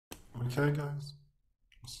Okay guys,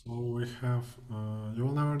 so we have, you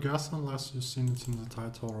will never guess unless you've seen it in the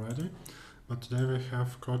title already, but today we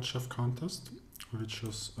have CodeChef contest, which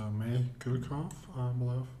is May cook-off, I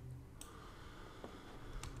believe.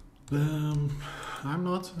 I'm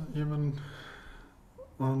not even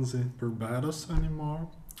on the Barbados anymore,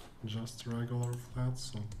 just regular flat,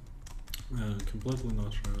 so completely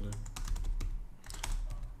not ready.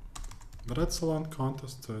 But it's a long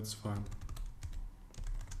contest, so it's fine.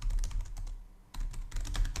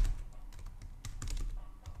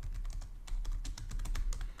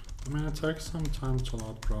 I mean, it takes some time to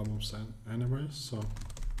load problems anyway, so...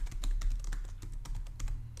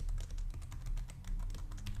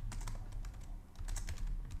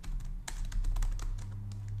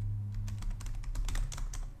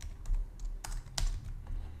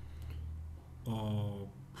 Oh,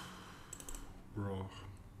 bro.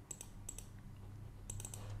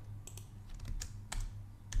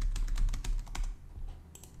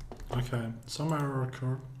 Okay, some error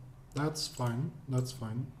occurred. That's fine, that's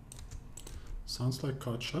fine. Sounds like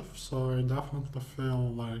CodeChef, so I definitely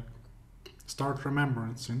feel like start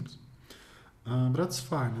remembering things. But that's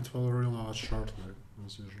fine, it will reload shortly,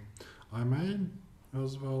 as usual. I may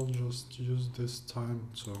as well just use this time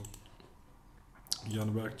to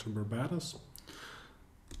get back to Barbados.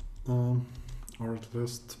 Or at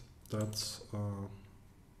least that's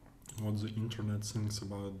what the internet thinks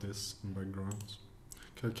about this in background.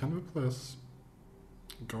 Okay, can we please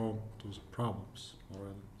go to the problems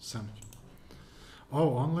already? Thank you.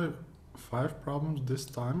 Oh, only 5 problems this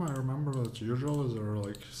time? I remember that usually there are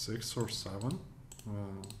like 6 or 7.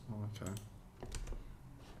 Okay.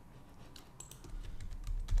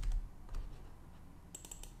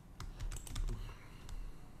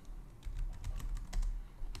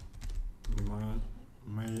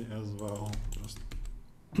 May as well just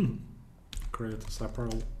create a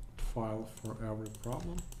separate file for every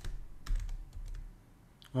problem.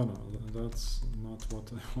 Oh no, that's not what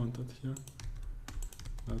I wanted here.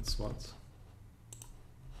 That's what.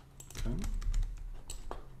 Okay.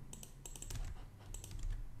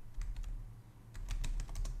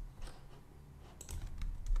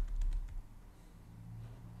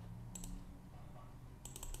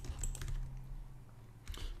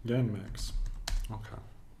 Gain max. Okay.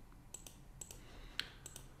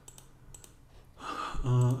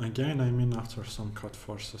 Again, I mean after some cut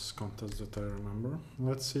forces contest that I remember.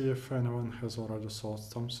 Let's see if anyone has already solved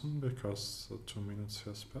something, because 2 minutes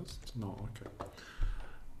has passed. No, okay.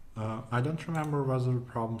 I don't remember whether the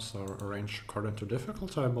problems are arranged according to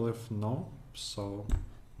difficulty. I believe no, so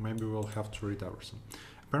maybe we'll have to read everything.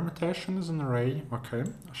 Permutation is an array, okay.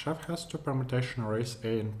 Chef has 2 permutation arrays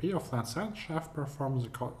A and P of length n. Chef performs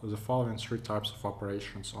the following 3 types of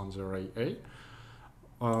operations on the array A.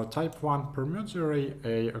 Type 1 permutes the array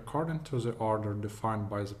A according to the order defined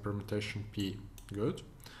by the permutation P. Good.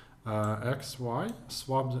 X, Y,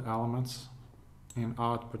 swap the elements in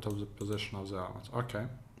output of the position of the elements. Okay.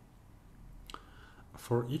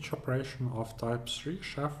 For each operation of type 3,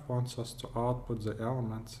 Chef wants us to output the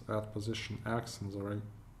elements at position X in the array.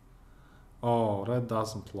 Oh, that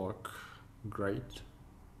doesn't look great.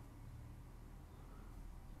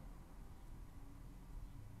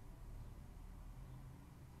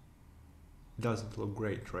 Doesn't look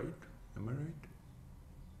great, right? Am I right?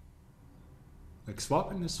 Like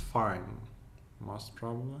swapping is fine, most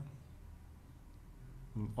probably.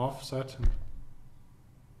 And offsetting.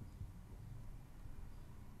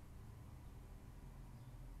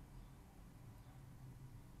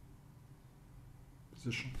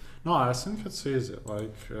 Position. No, I think it's easy.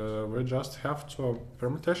 Like we just have to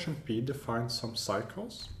permutation P define some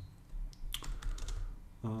cycles.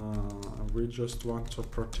 We just want to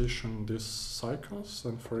partition these cycles,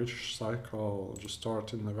 and for each cycle just store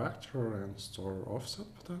it in the vector and store offset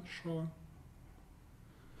potentially.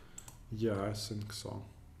 Yeah, I think so.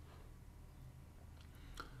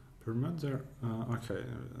 Permit there. Okay,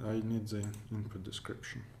 I need the input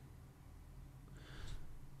description.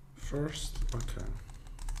 First, okay.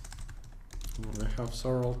 We have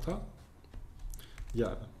several tabs.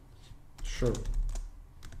 Yeah, sure.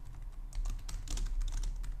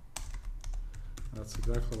 That's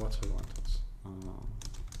exactly what I wanted.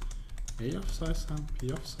 A of size n,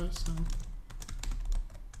 P of size n.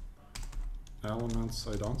 Elements,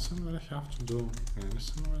 I don't think that I have to do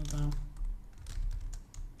anything with them.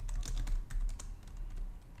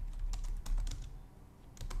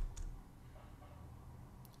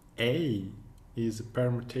 A is a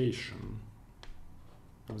permutation.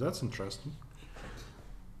 That's interesting.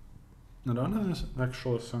 I don't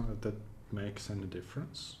actually think that makes any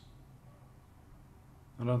difference.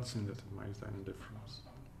 I don't think that it makes any difference.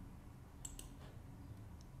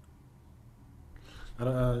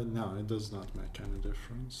 No, it does not make any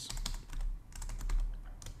difference.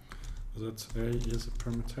 That A is a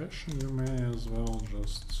permutation, you may as well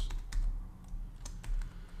just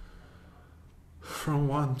from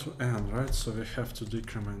 1 to n, right? So we have to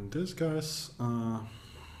decrement these guys.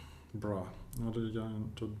 Bruh, what are you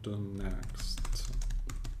going to do next?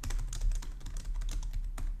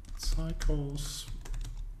 Cycles.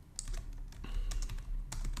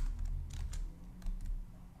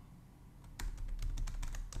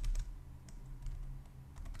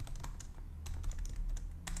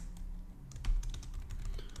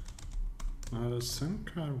 I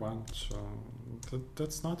think I want to,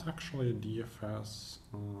 that's not actually a DFS,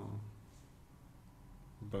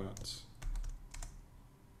 but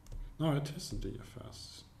no, it is a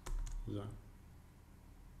DFS, yeah.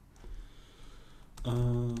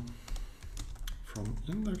 From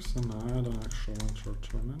index, and I don't actually want to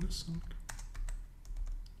return anything.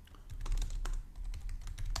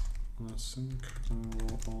 I think I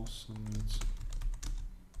will also need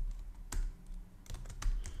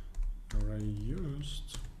array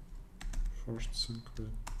used. First thing we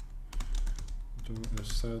do is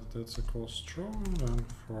set that's equals true, and then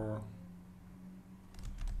for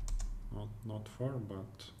not for,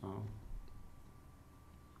 but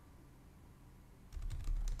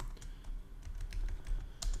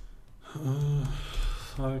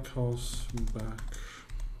cycles back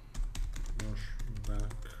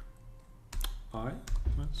I,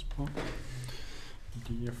 let's put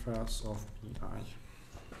DFS of PI.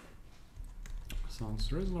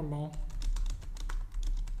 Sounds reasonable.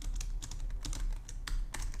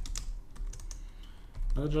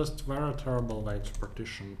 That's just very terrible way to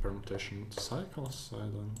partition permutation into cycles. I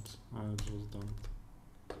just don't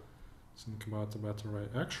think about a better way.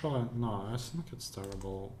 Actually, no, I think it's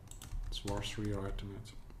terrible. It's worth rewriting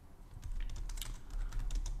it.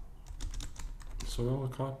 So we'll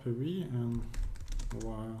copy V, and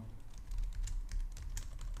while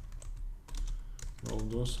we'll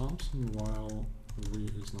do something while V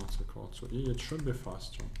is not equal to E. It should be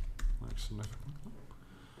faster, like significantly.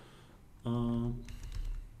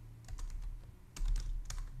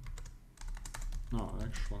 No,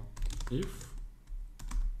 actually, if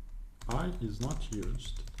I is not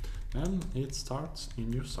used, then it starts a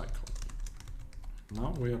new cycle.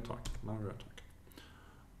 Now we are talking.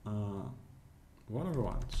 What do we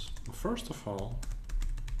want? First of all,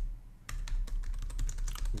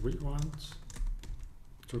 we want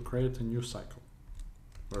to create a new cycle.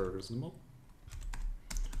 Very reasonable.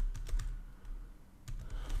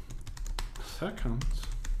 Second,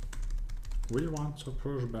 we want to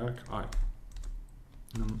push back I.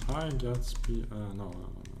 And I gets P, not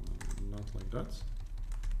like that.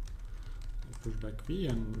 I push back V,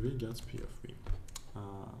 and V gets P of V.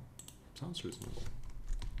 Sounds reasonable.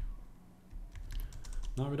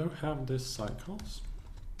 Now we don't have these cycles.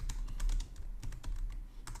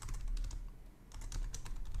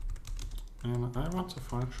 And I want a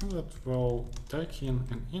function that will take in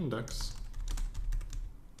an index,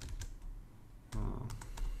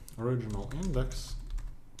 original index,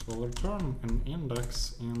 will return an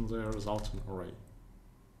index in the resulting array.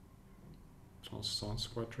 Sounds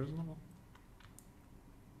quite reasonable.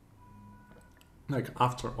 Like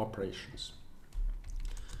after operations.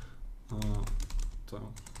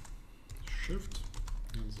 So shift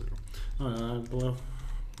and 0. I believe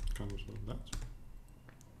comes with that.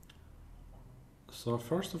 So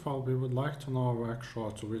first of all, we would like to know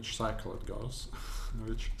actually to which cycle it goes,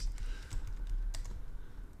 which is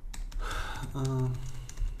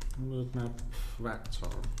with map vector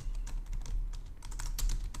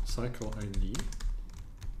cycle ID.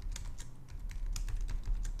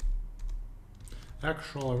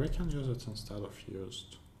 Actually, we can use it instead of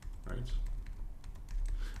used, right?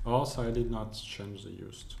 Also, I did not change the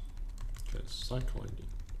used. Okay, cycle ID.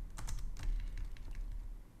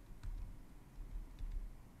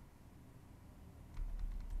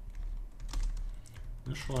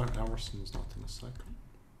 Initially, everything is not in a cycle.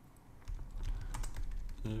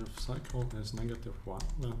 If cycle is -1,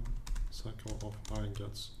 then cycle of I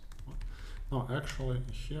gets 1. No, actually,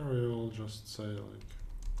 here we will just say like,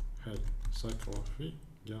 hey, cycle of V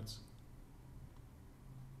gets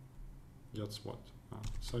what?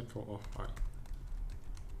 Cycle of I.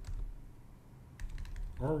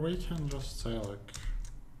 Or we can just say like,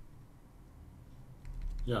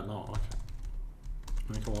 yeah, no, okay.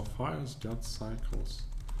 Cycle of I gets cycles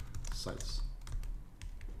size.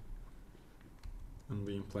 And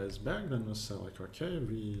we place back, then we say like, okay,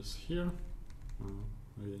 V is here.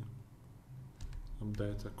 We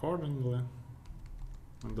update accordingly.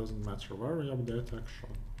 It doesn't matter where we update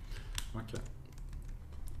actually. Okay.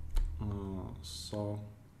 So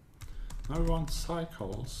now we want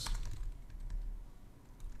cycles.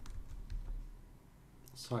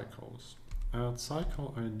 Add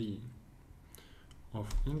cycle ID of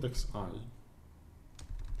index I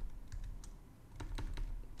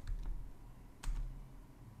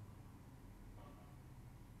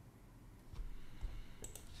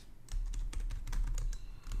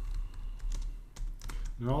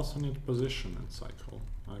we also need position in cycle,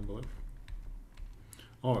 I believe.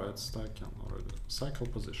 Oh, it's taken already. Cycle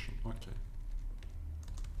position, okay.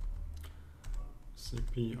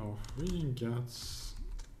 CP of V gets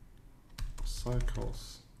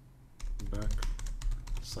cycles back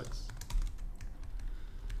size.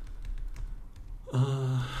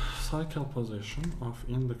 Cycle position of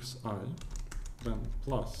index I, then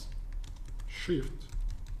plus shift,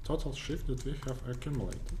 total shift that we have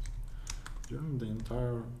accumulated during the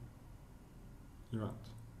entire event.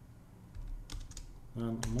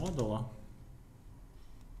 Then modulo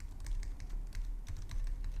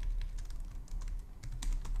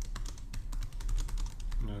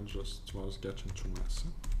I just was getting too messy.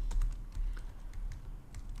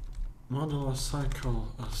 Modulo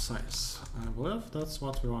cycle size. I believe that's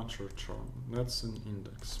what we want to return. That's an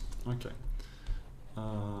index. Okay.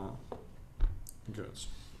 Good.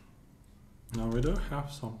 Now we do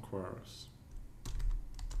have some queries.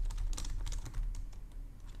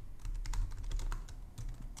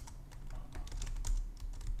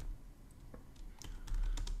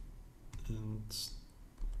 Int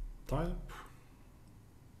type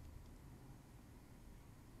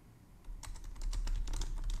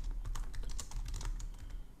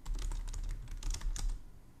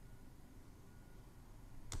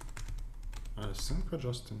I think we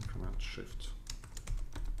just increment shift.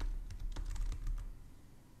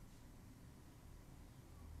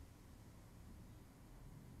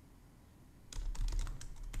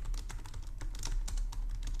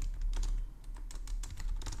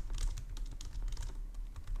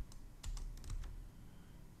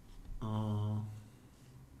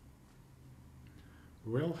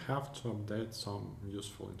 We'll have to update some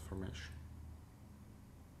useful information.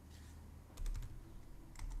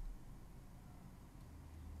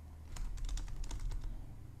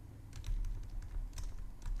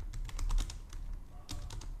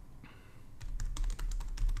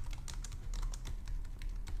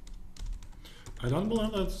 I don't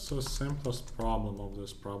believe that's the simplest problem of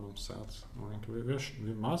this problem set. Like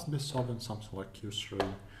we must be solving something like Q3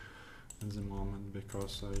 in the moment,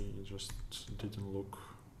 because I just didn't look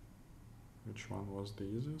which one was the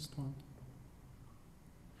easiest one.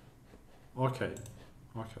 Okay,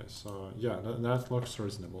 so yeah, that looks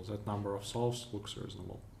reasonable. That number of solves looks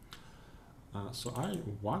reasonable. So I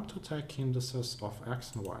want to take indices of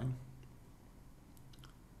x and y,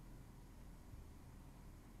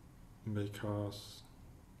 because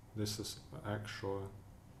this is actually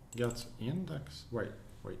gets index. Wait.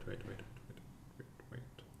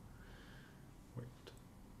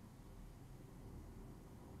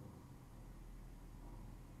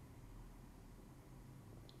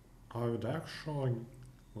 I would actually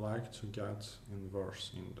like to get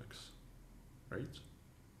inverse index, right?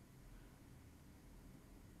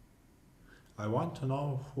 I want to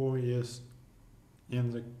know who is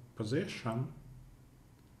in the position.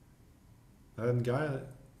 That guy,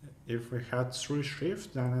 if we had 3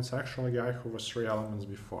 shift, then it's actually a guy who was 3 elements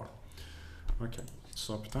before. Okay,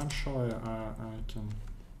 so potentially I can.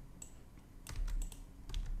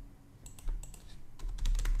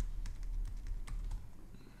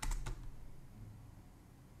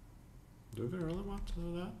 Do we really want to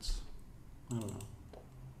do that? I don't know.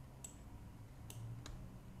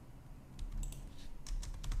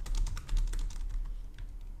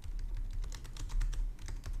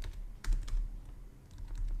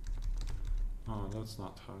 Oh, that's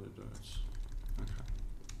not how you do it. Okay.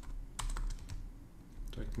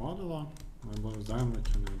 Take modulo. I believe then we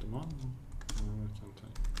can add the modulo. And we can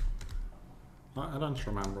take. I don't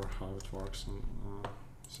remember how it works in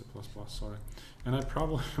C++, sorry. And I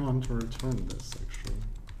probably want to return this actually,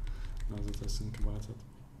 now that I think about it.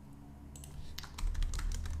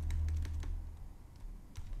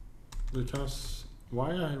 Because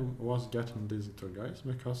why I was getting these two guys?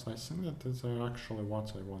 Because I think that these are actually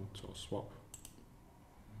what I want to swap.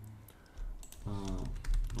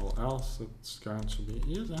 Or else it's going to be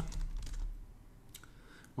easy.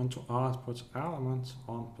 Want to output element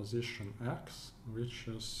on position x, which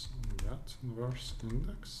is get inverse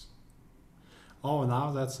index. Oh,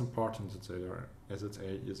 now that's important that there, as it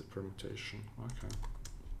a is a permutation. Okay.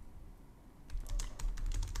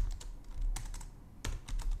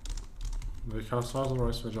 Because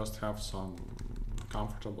otherwise we just have some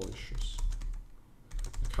comfortable issues.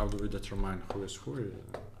 Like how do we determine who is who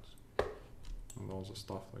and all the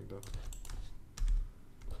stuff like that.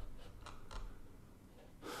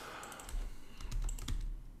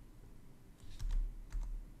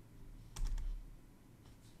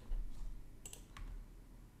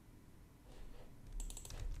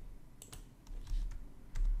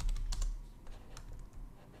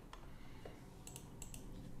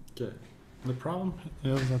 Okay, the problem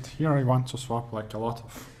is that here I want to swap like a lot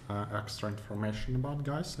of extra information about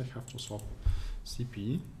guys. I have to swap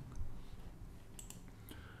CP.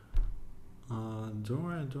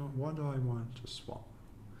 What do I want to swap?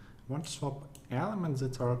 I want to swap elements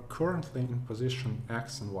that are currently in position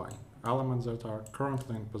X and Y. Elements that are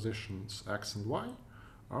currently in positions X and Y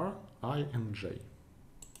are I and J.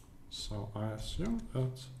 So I assume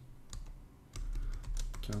that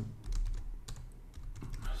can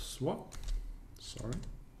swap,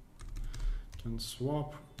 can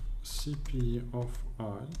swap CP of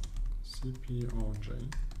I, CP of J,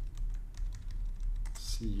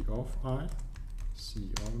 C of I,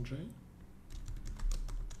 C of J,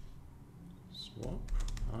 swap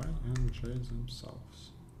I and J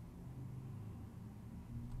themselves.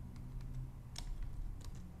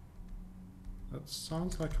 That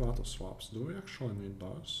sounds like a lot of swaps. Do we actually need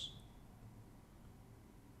those?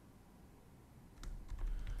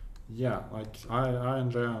 Yeah, like I and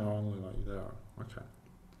J are only like there. Okay.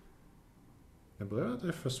 I believe that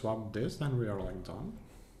if we swap this, then we are like done.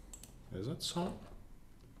 Is it so?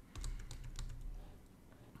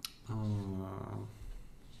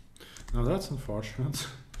 Now that's unfortunate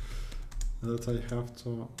that I have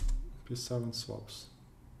to P7 swaps.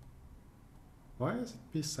 Why is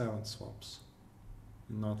it P7 swaps?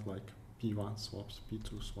 Not like P1 swaps,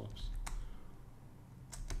 P2 swaps,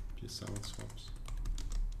 P7 swaps.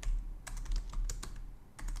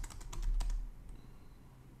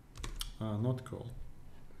 Not cool.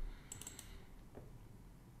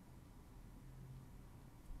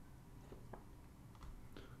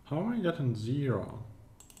 How am I getting 0?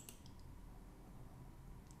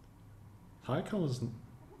 Cycle is,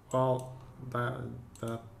 well,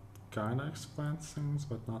 that kind of explains things,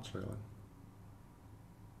 but not really.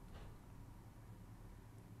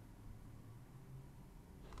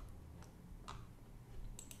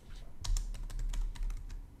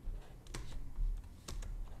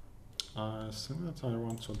 I think that I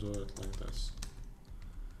want to do it like this.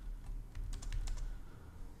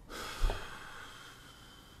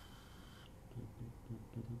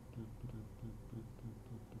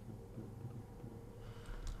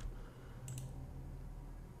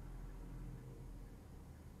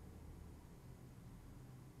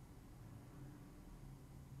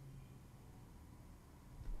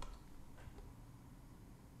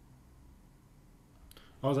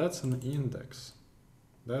 Oh, that's an index.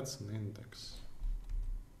 That's an index.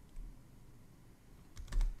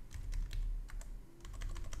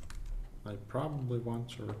 I probably want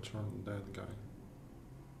to return that guy.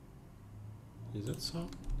 Is it so?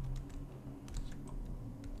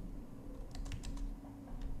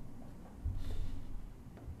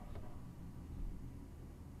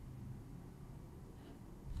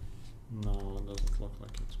 No, it doesn't look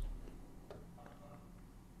like it.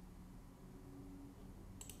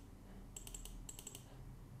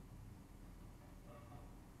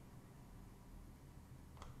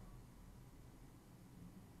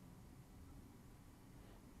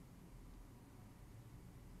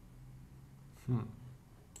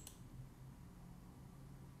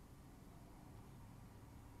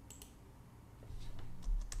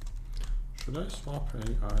 Should I swap AI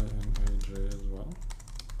and AJ as well?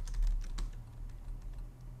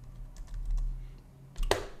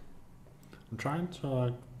 I'm trying to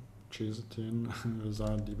like cheese it in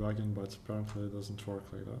without debugging, but apparently it doesn't work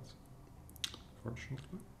like that,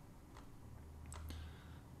 fortunately.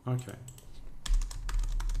 Okay.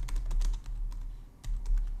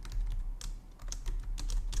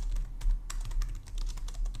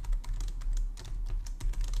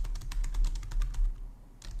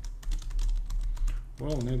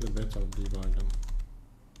 We'll need a bit of debugging.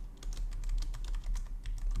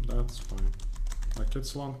 That's fine. Like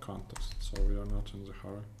it's one contest, so we are not in the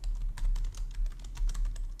hurry.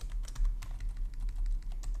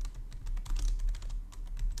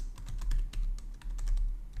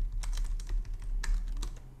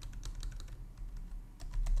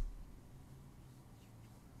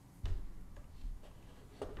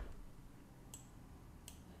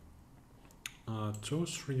 Two,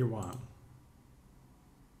 three, one.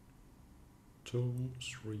 2,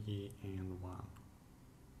 3, and 1.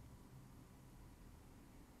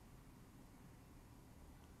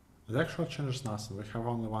 It actually changes nothing. We have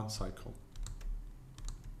only one cycle.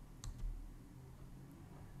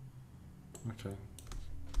 Okay.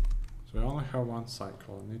 So we only have one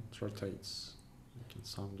cycle and it rotates like in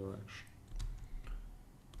some direction.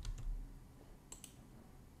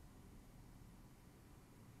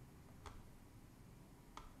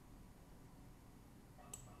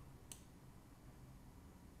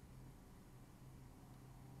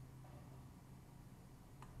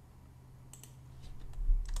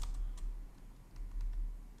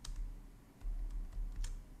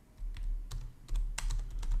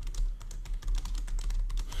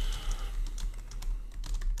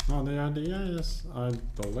 Now the idea is, I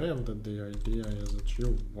believe that the idea is that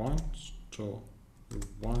you want to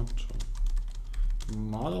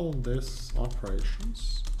model these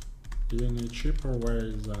operations in a cheaper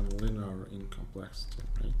way than linear in complexity,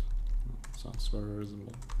 right? Sounds very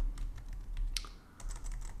reasonable.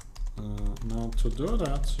 Now to do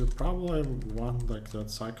that, you probably want like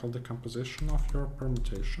that cycle decomposition of your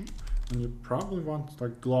permutation, and you probably want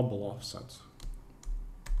like global offset.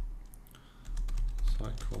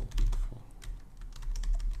 Cycle info.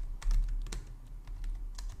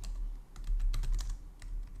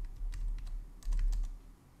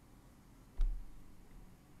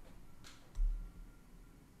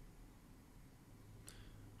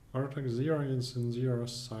 Vertex 0 is in 0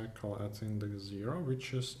 cycle at index 0,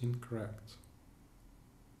 which is incorrect.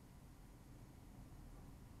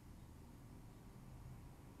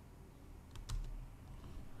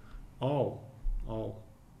 Oh.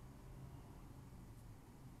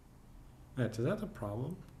 Wait, is that a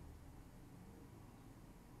problem?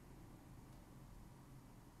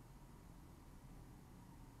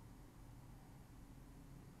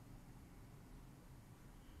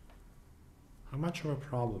 How much of a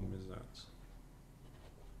problem is that?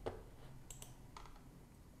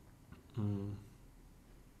 I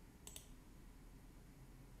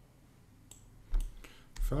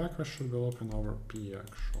feel like we should be looking over P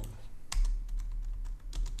actually.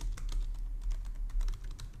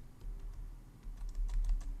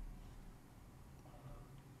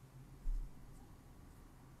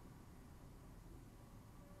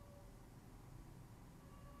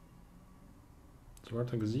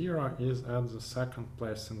 Vertex 0 is at the second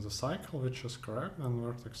place in the cycle, which is correct, and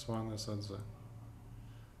vertex 1 is at the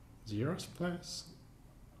 0th place,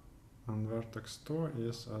 and vertex 2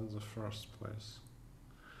 is at the first place,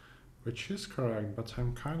 which is correct, but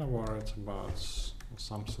I'm kind of worried about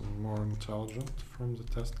something more intelligent from the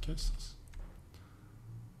test cases.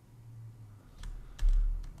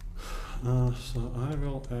 So I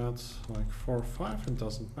will add like 4, 5, it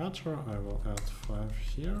doesn't matter, I will add 5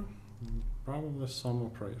 here. Probably some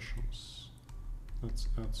operations. Let's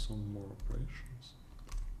add some more operations.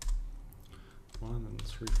 1 and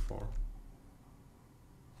 3, 4.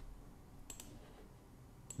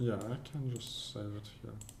 Yeah, I can just save it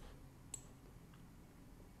here.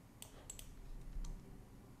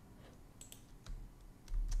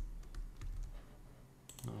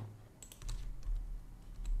 No.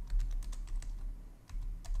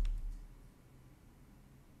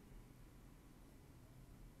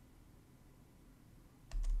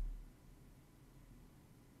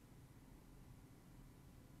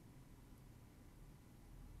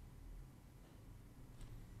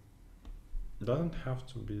 Doesn't have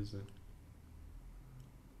to be the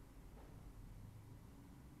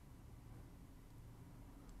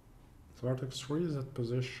vertex 3 is at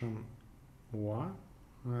position 1,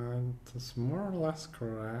 and it's more or less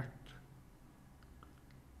correct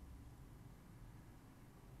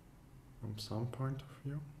from some point of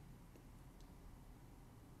view.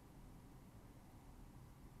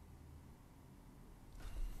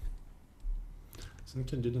 I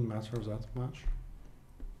think it didn't matter that much.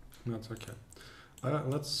 That's okay.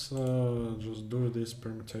 Let's just do these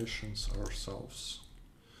permutations ourselves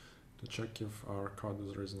to check if our code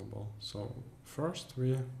is reasonable. So first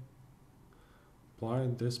we apply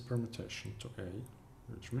this permutation to A,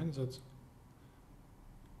 which means that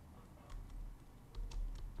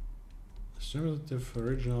assume that if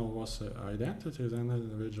original was an identity, then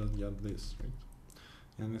we just get this, right?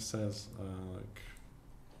 And it says like,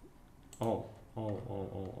 oh.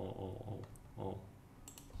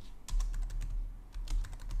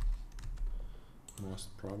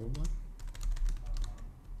 Most probably.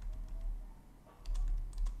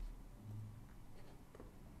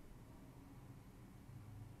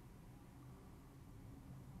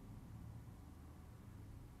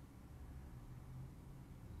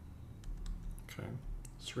 Okay,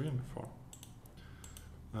 3 and 4.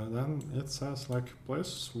 Then it says like, please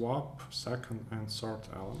swap second and third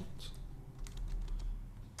element.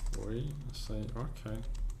 We say okay.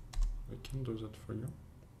 we can do that for you.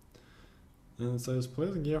 And it says,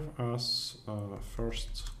 please give us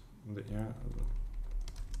first the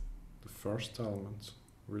first element,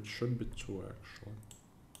 which should be 2 actually.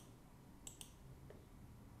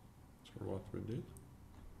 So what we did.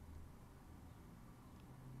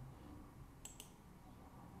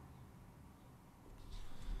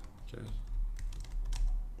 Okay.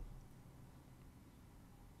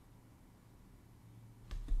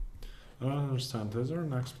 I don't understand. Is there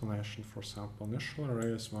an explanation for sample? Initial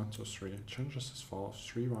array is 1, 2, 3. It changes as follows: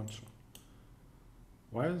 3, 1, 2.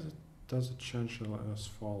 Why does it change as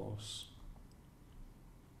follows?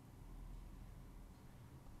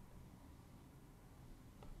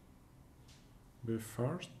 B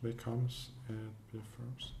first becomes B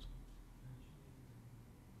first.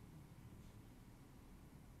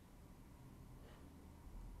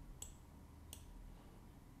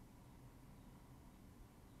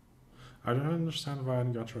 I don't understand why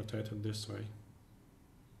it got rotated this way.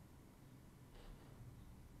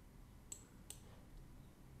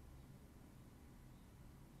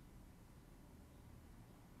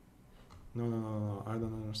 No, I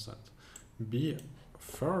don't understand. B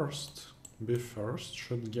first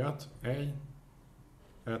should get A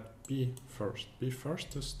at B first. B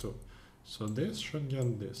first is 2. So this should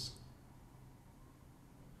get this.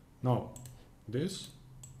 No, this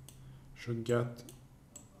should get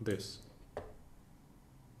this.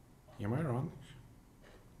 Am I wrong?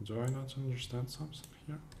 Do I not understand something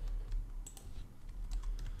here?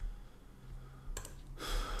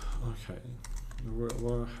 Okay,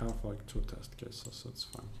 we'll have like 2 test cases, it's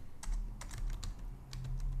fine.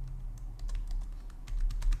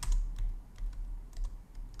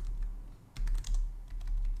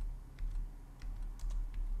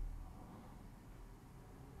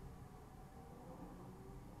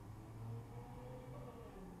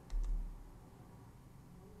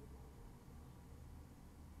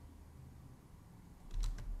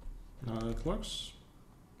 It looks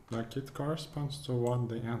like it corresponds to what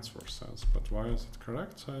the answer says, but why is it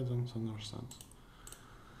correct? I don't understand.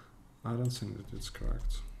 I don't think that it's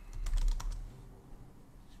correct.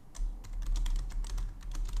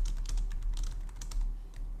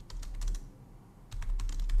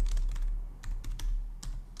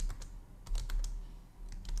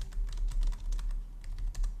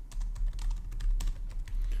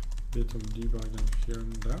 Bit of debugging here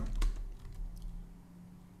and there.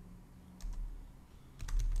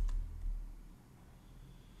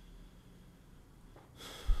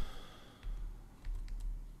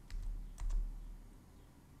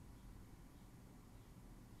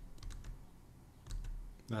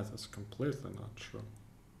 That is completely not true.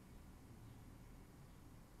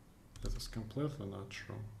 That is completely not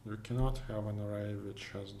true. You cannot have an array which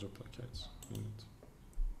has duplicates in it.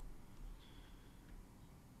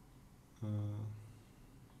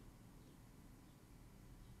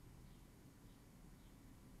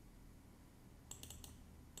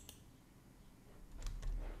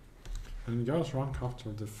 And it goes wrong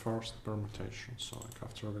after the first permutation. So like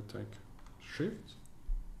after we take shift,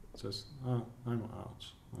 it says, I'm out.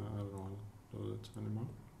 I don't want to do that anymore.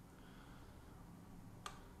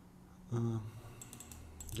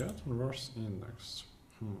 Get reverse index.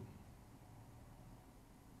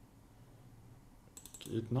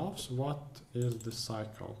 It knows what is the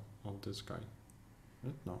cycle of this guy.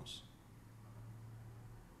 It knows.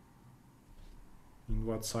 In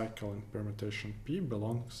what cycle in permutation P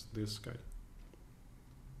belongs this guy.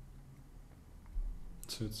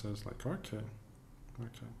 So it says like, okay.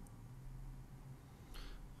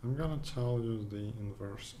 I'm gonna tell you the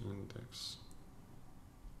inverse index.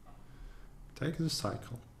 Take the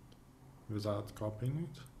cycle without copying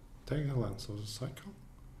it, take the length of the cycle,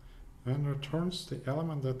 and returns the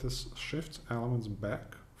element that is shifts elements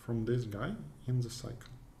back from this guy in the cycle.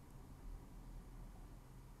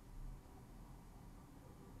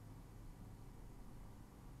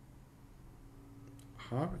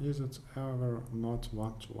 How is it ever not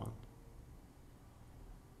one-to-one?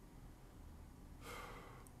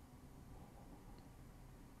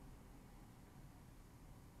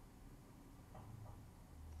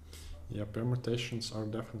 Yeah, permutations are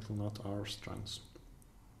definitely not our strengths.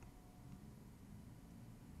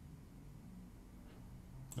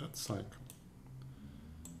 That cycle.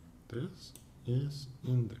 This is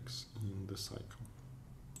index in the cycle.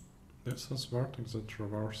 This is vertex that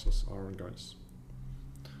traverses our guys.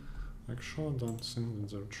 Actually, I don't think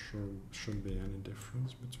that there should be any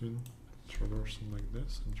difference between traversing like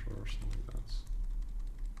this and traversing like that.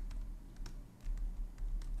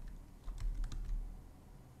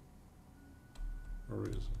 Or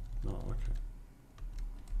is it? No, okay.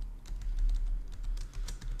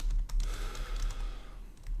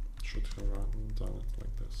 should have done it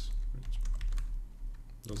like this. Right.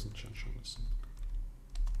 Doesn't change anything.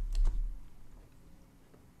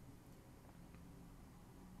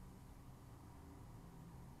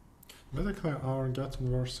 Basically, our get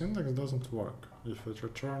inverse index doesn't work if it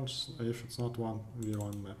returns, if it's not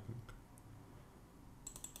 1v1 mapping.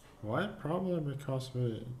 Why? Probably because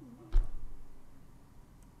we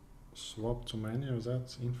swapped too many of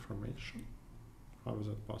that information. How is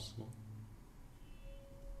that possible?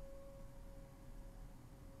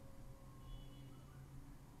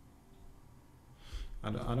 I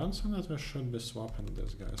don't think that we should be swapping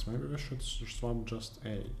this, guys. Maybe we should swap just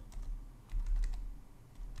A.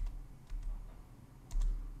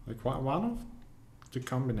 Like one of the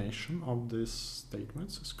combination of these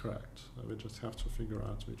statements is correct. We just have to figure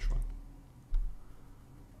out which one.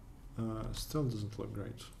 Still doesn't look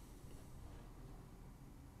great.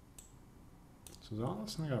 So the only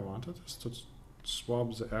thing I wanted is to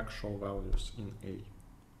swap the actual values in A.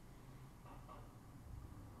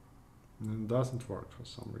 And it doesn't work for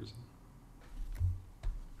some reason.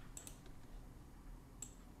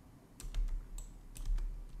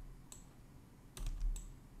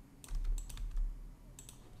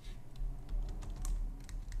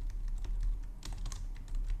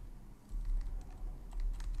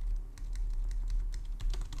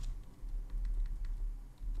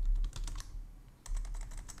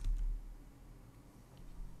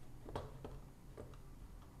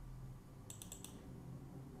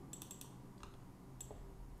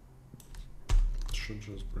 Should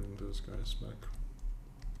just bring these guys back.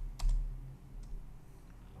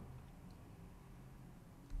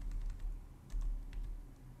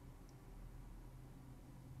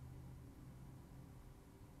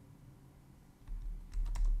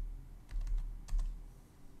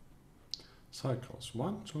 Cycles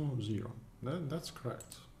 1, 2, 0. That's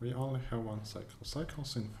correct. We only have one cycle.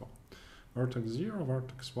 Cycles info. Vertex 0,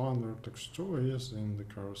 vertex 1, vertex 2 is in the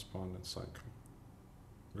corresponding cycle.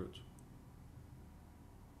 Good.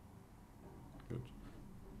 Good.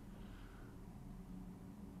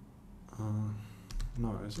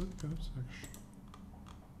 No, is it good actually?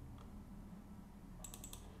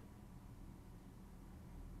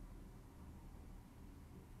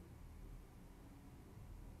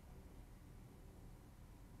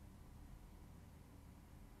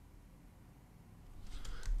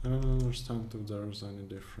 I don't understand if there's any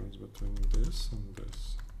difference between this and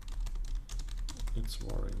this. It's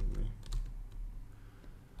worrying me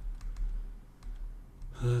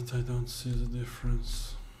that I don't see the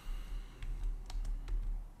difference.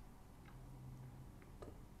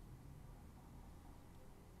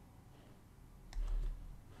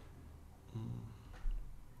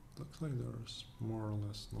 Looks like there's more or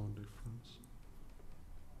less no difference.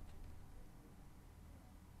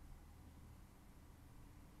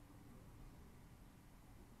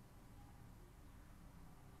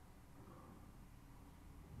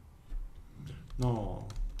 No,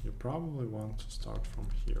 you probably want to start from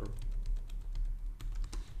here.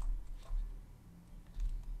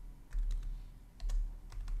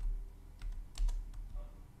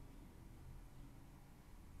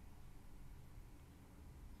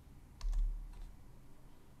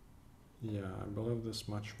 Yeah, I believe this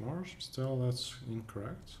much more. Still, that's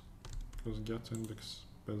incorrect, because get inverse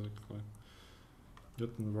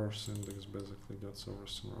index basically gets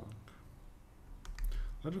everything wrong.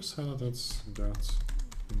 I just said that it's get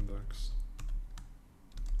index.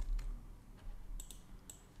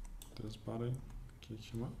 This body, kick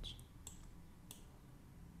him out.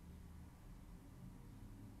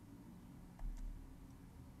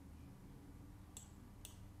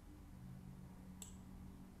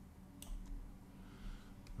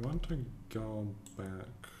 I want to go back.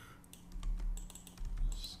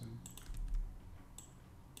 Let's see.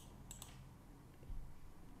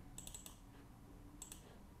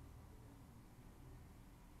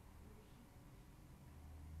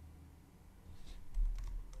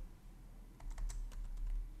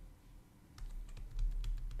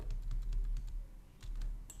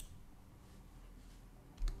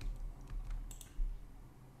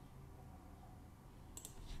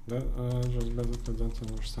 That just basically don't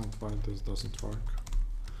understand why this doesn't work.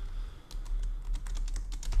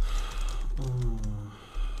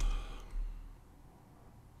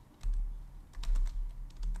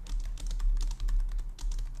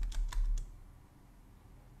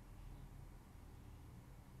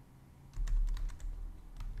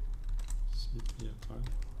 CP time.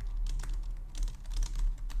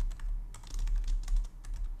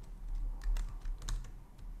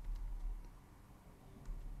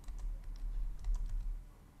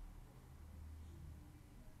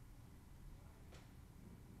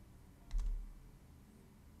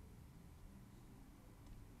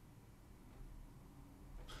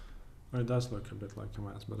 It does look a bit like a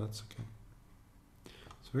mess, but that's okay.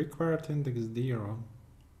 So required index 0.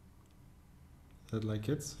 That like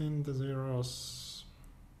it's in the zeros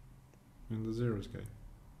guy.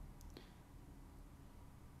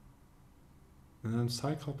 And then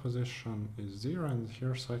cycle position is 0, and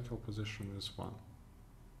here cycle position is 1.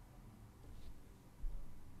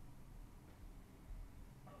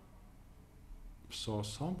 So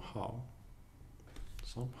somehow,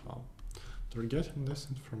 they're getting this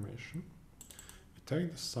information. We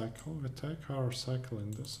take the cycle, we take our cycle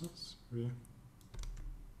indices, we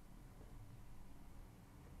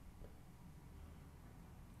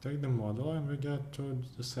take the model, and we get to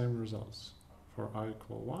the same results. For I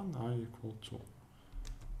equal 1, I equal 2.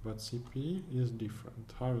 But CP is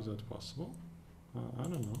different. How is that possible? I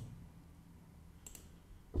don't know.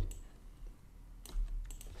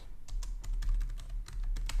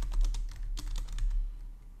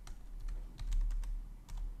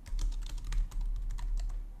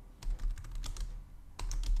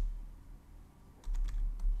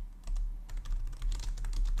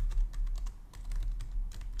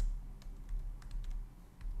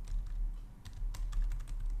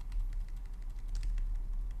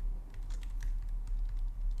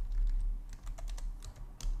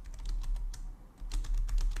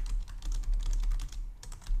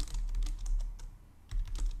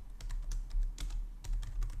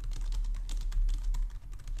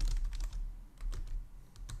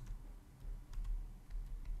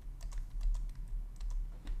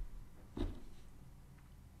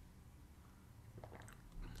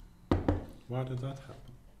 Why did that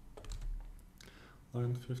happen?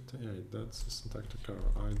 Line 58, that's a syntactic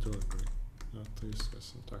error. I do agree. That is a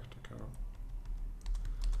syntactic error.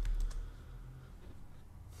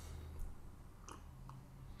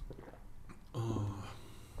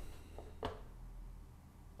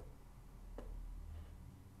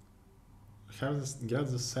 We have this,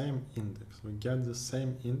 get the same index. We get the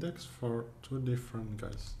same index for two different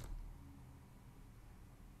guys.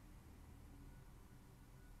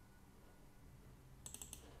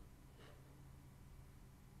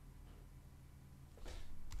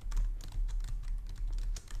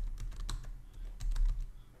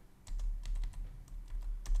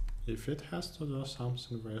 If it has to do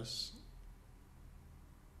something with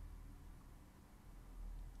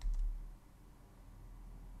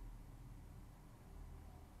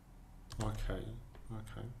okay,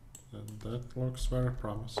 that looks very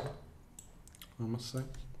promising, I must say.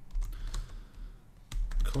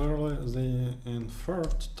 Clearly the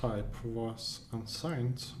inferred type was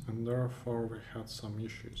unsigned, and therefore we had some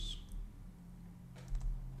issues.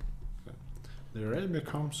 Okay. The array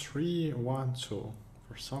becomes 3, 1, 2.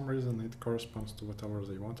 For some reason it corresponds to whatever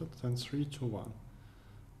they wanted, then 3, 2, 1.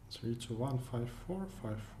 3, 2, 1, 5, 4,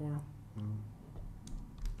 5, 4.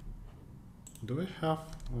 Do we have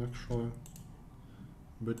actually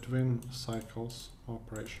between cycles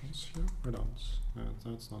operations here? We don't.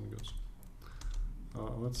 That's not good.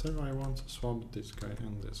 Let's say I want to swap this guy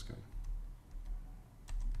and this guy.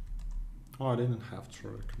 Oh, I didn't have to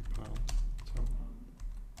recompile. So.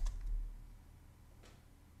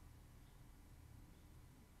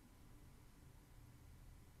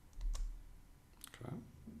 Okay.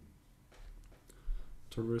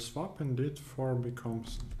 To reswap, indeed 4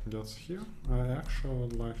 gets here. I actually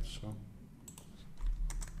would like to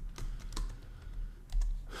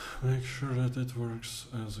make sure that it works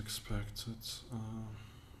as expected. So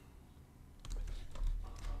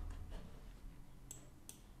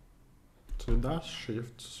it does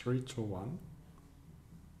shift 3 to 1,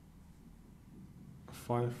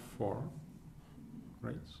 5, 4,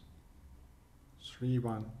 right? 3,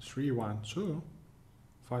 1, 3, 1, 2,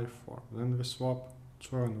 5, 4. Then we swap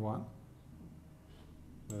 2 and 1.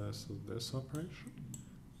 This is this operation.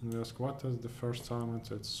 And we ask what is the first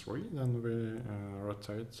element, it's 3, then we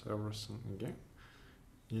rotate everything again.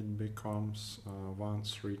 It becomes 1,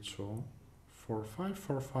 3, 2, 4, 5,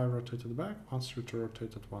 4, 5 rotated back, 1, 3, 2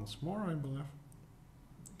 rotated once more, I believe.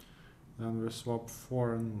 Then we swap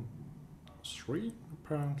 4 and 3,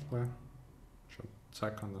 apparently.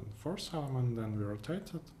 Second and fourth element, then we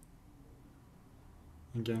rotate it.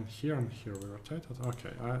 Again, here and here we rotate it.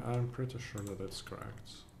 Okay, I'm pretty sure that it's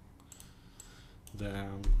correct.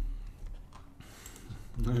 Damn.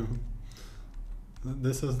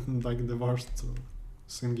 This is like the worst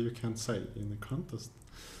thing you can say in a contest.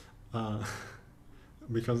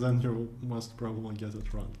 Because then you must probably get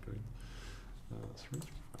it wrong, right? 3, 5.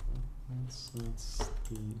 That's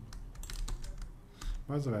the...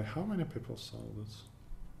 By the way, how many people solved it?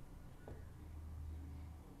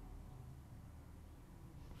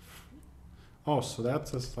 Oh, so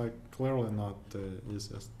that is like clearly not the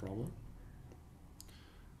easiest problem.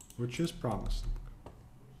 which is promising.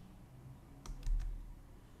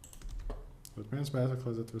 It means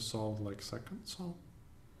basically that we solved like second, so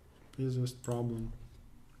easiest problem.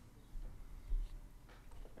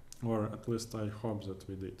 Or at least I hope that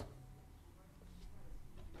we did.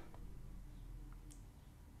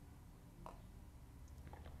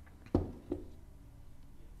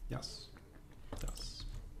 Yes. Yes.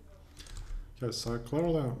 Okay, so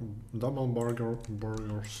clearly double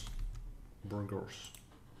burgers.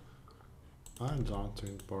 I don't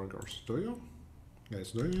eat burgers. Do you?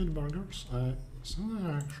 Guys, do you eat burgers? I think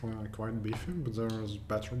they're actually quite beefy, but there is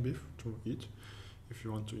better beef to eat if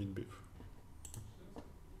you want to eat beef.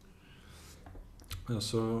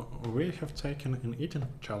 So we have taken an eating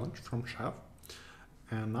challenge from Chef,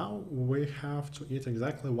 and now we have to eat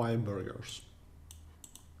exactly Y burgers.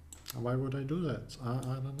 Why would I do that? I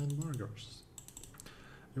don't eat burgers.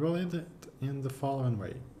 You will eat it in the following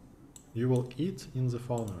way. You will eat in the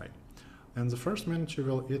following way. In the first minute you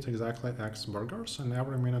will eat exactly X burgers, and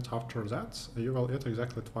every minute after that you will eat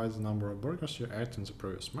exactly twice the number of burgers you ate in the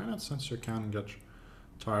previous minute. Since you can get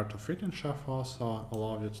tired of eating, Chef also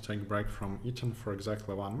allow you to take a break from eating for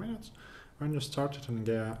exactly 1 minute. When you start it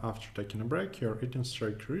again after taking a break, your eating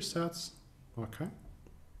streak resets. Okay.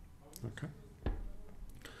 Okay.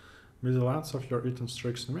 With the length of your eating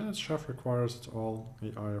streaks in minutes, Chef requires that all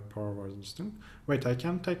AI power was distinct. Wait, I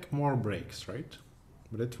can take more breaks, right?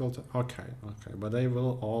 But it will okay, but they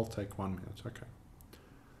will all take 1 minute, okay.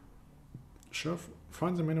 Chef,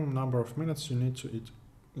 find the minimum number of minutes you need to eat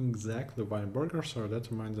exactly Y burgers, or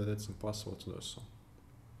determine that it's impossible to do so.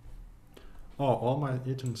 Oh, all my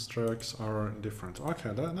eating streaks are different.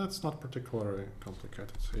 Okay, that's not particularly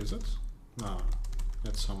complicated, is it? No,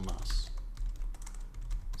 it's some math.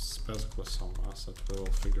 It's basically some math that we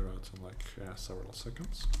will figure out in like several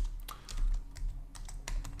seconds.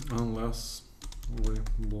 Unless we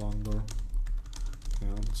blunder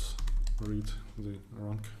and read the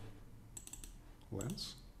wrong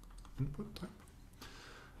lens input type.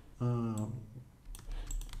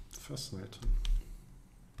 Fascinating.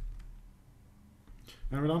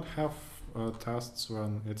 And we don't have tests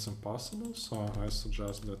when it's impossible, so I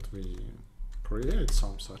suggest that we create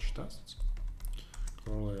some such tests.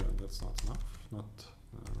 Clearly that's not enough, not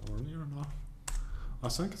nowhere near enough. I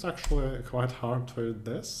think it's actually quite hard to read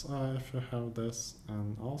this if you have this,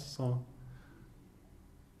 and also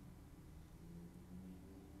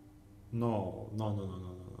no.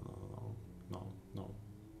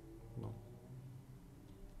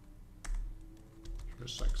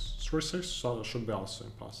 3-6 so should be also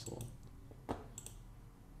impossible.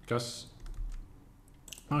 Because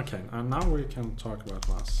okay, and now we can talk about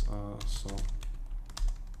math. So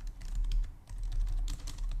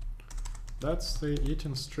that's the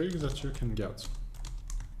eating streak that you can get.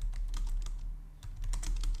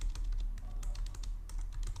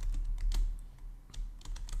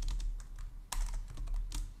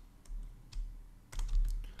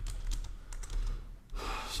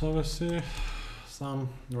 So we see some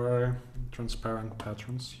very transparent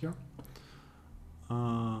patterns here.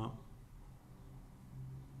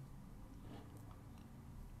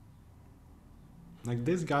 Like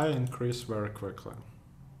this guy increased very quickly.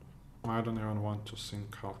 I don't even want to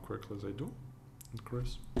think how quickly they do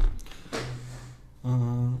increase.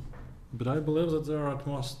 But I believe that there are at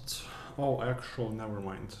most... Oh, actually, never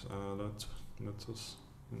mind. That is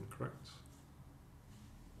incorrect.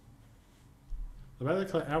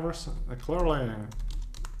 Basically, everything, clearly,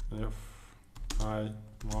 if I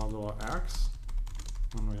model X,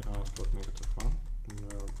 and we output -1,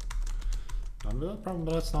 we're done with that problem,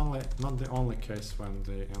 but that's not the only case when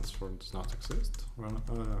the answer does not exist. When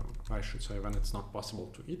I should say when it's not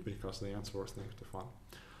possible to eat because the answer was -1.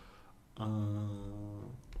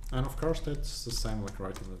 And of course, it's the same like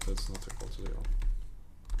writing that it's not equal to 0.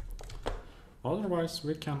 Otherwise,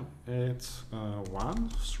 we can eat 1,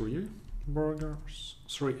 3 burgers,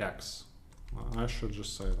 3x. I should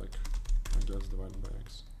just say like, I guess divided by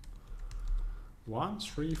x. 1,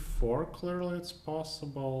 3, 4, clearly it's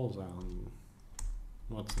possible. Then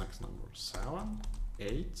what's next number? 7,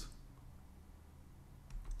 8,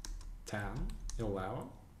 10, 11.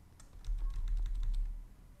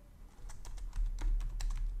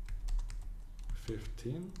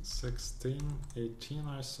 15, 16, 18,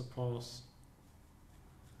 I suppose.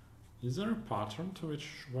 Is there a pattern to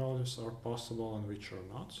which values are possible and which are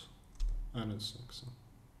not? I don't think so.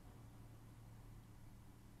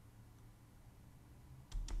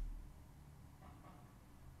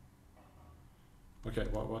 Okay,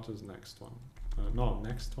 what is next one? No,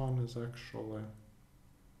 next one is actually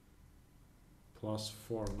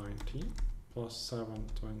 +4, 19, +7,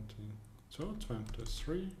 22,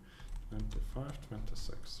 23, 25,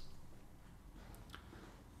 26.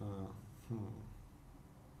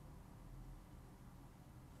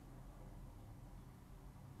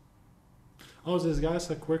 Oh, these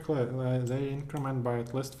guys are quickly, they increment by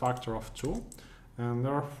at least factor of 2, and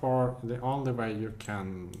therefore the only way you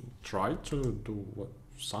can try to do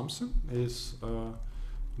something is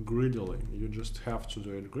greedily. You just have to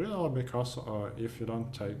do it greedily, because if you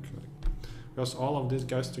don't take, because all of these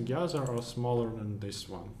guys together are smaller than this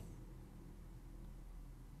one.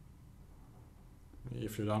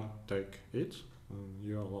 If you don't take it,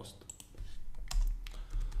 you are lost.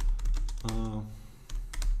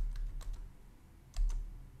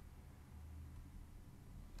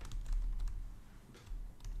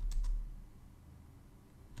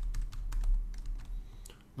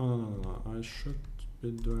 No, I should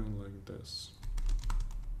be doing like this.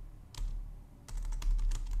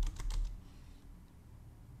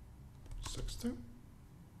 $60.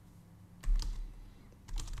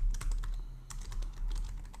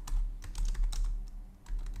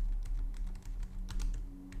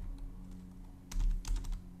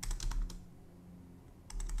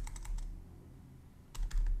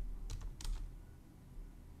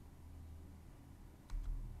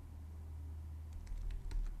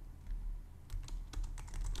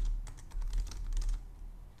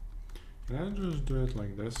 Can I just do it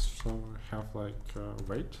like this, so I have like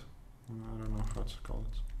weight? I don't know how to call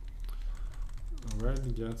it.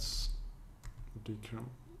 Weight gets decreased.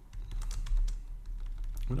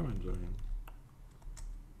 What am I doing?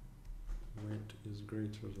 Weight is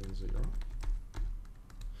greater than 0.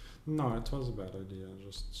 No, it was a bad idea.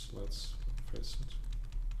 Just let's face it.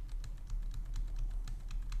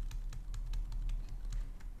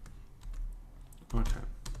 Okay.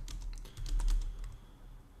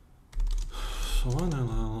 So when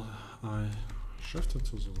I shift it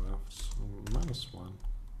to the left, so -1.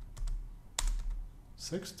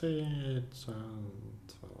 68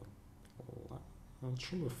 and that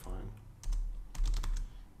should be fine.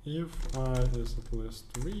 If I is at least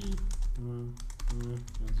V,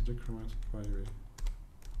 it's decremented by V.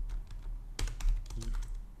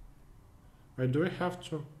 Wait, do we have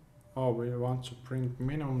to? Oh, we want to print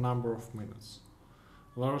minimum number of minutes.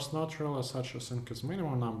 There is not really such a thing as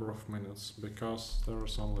minimum number of minutes, because there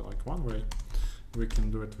is only like one way we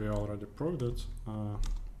can do it. We already proved it.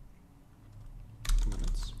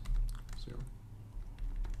 Minutes 0.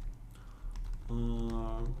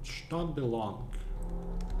 Should not be long.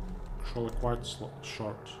 Actually, quite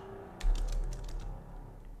short.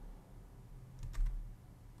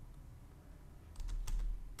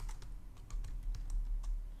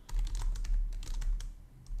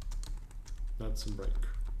 That's a break.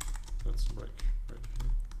 That's a break right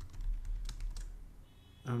here.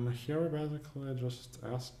 And here basically just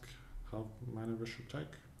ask how many we should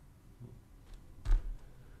take.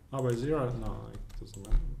 Oh, by 0, no, it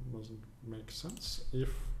doesn't make sense.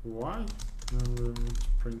 If Y, then we need to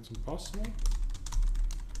print impossible.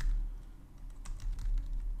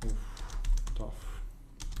 Oof, tough.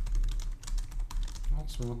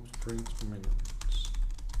 Also want to print minutes.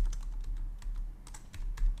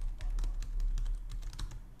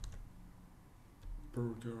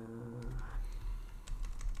 Burger.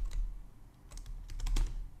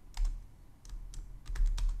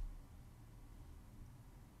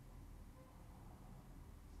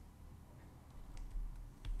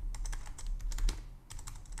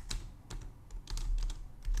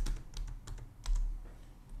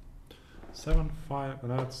 Seven, 5,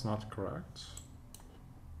 that's not correct.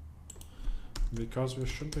 Because we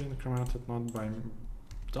should be incremented not by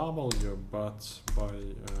W, but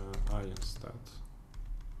by I instead.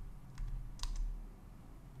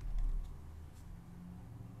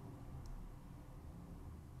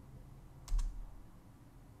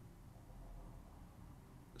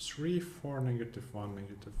 Three, 4,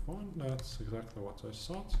 -1, -1, that's exactly what I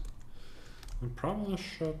thought. We probably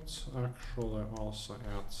should actually also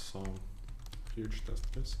add some huge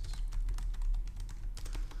test cases.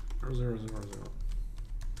 0, 0, 0, 0.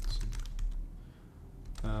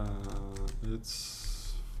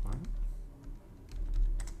 It's fine.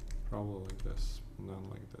 Probably like this, and then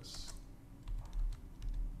like this.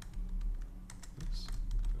 This.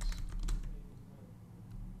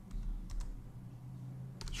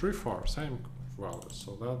 3, 4, same value.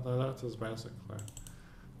 So that is basically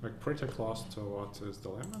like pretty close to what is the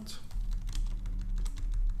limit.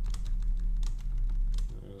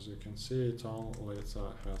 As you can see, it only has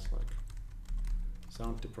like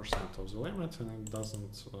 70% of the limit, and it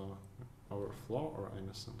doesn't overflow or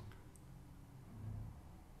anything.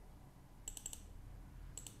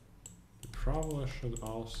 probably should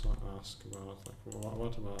also ask about, like,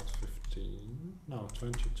 what about 15? No,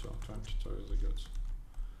 22. 22 is a good,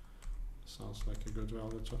 sounds like a good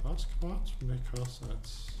value to ask about, because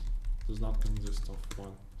it does not consist of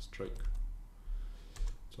one string.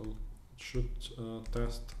 So it should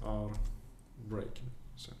test our breaking.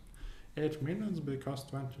 So 8 minutes, because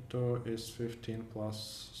 22 is 15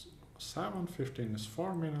 plus 7, 15 is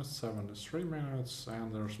 4 minutes, 7 is 3 minutes,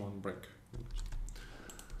 and there's one break.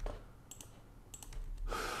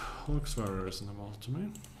 Looks very reasonable to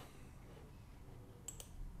me.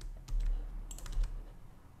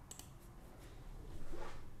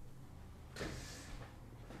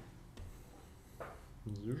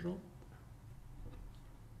 As usual.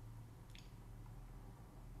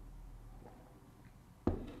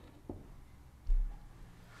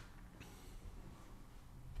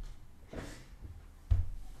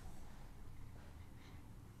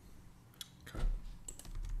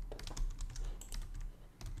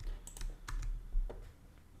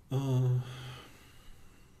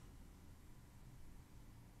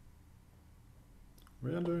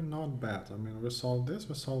 We are doing not bad. I mean, we solved this,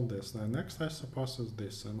 we solved this. The next, I suppose, is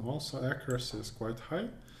this. And also accuracy is quite high,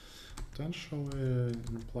 potentially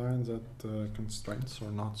implying that the constraints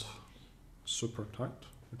are not super tight,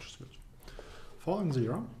 which is good. Following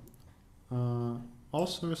 0.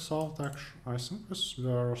 Also, we solved, I think we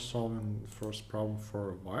were solving the first problem for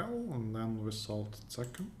a while, and then we solved the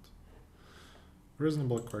second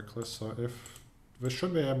reasonably quickly, so if we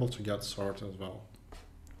should be able to get sort as well.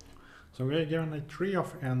 So we are given a tree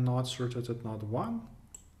of n nodes rooted at node 1.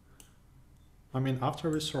 I mean, after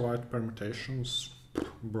we survived permutations,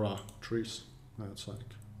 bruh, trees, that's like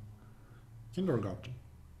kindergarten.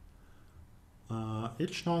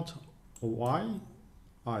 Each node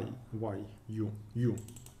u.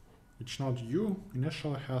 Each node u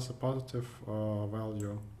initially has a positive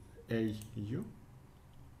value au,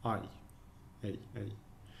 au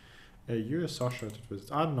associated with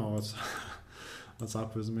it. I don't know what's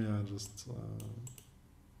up with me. I just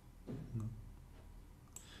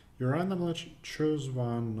you randomly choose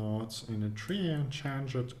one node in a tree and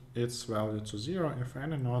change its value to 0. If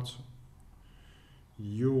any node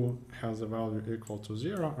u has a value equal to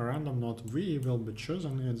 0, a random node v will be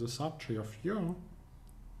chosen in the subtree of u.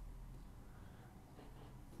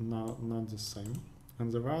 Not the same,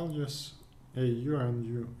 and the values au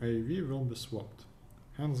and av will be swapped.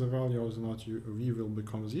 Hence the value of the node v will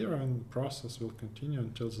become 0, and the process will continue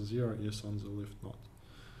until the 0 is on the leaf node.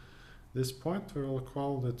 This point we will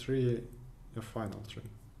call the tree a final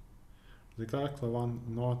tree. There's exactly one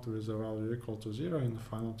node with a value equal to 0 in the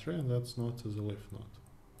final tree, and that's node is the leaf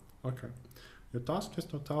node. Okay. Your task is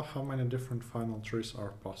to tell how many different final trees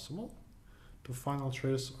are possible. Two final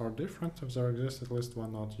trees are different if there exists at least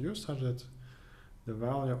one node u, such that the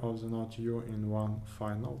value of the node u in one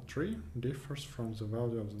final tree differs from the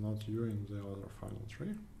value of the node u in the other final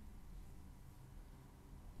tree.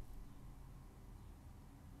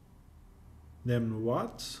 Then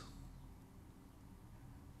what?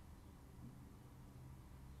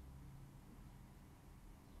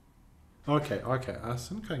 Okay, I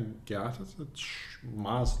think I get it. It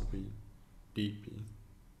must be dp.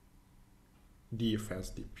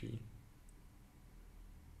 DFS dp.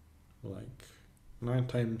 Like 9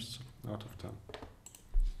 times out of 10.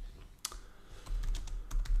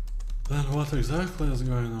 Then what exactly is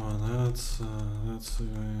going on? That's a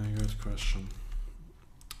good question.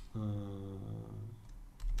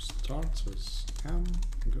 Starts with m,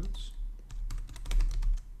 good.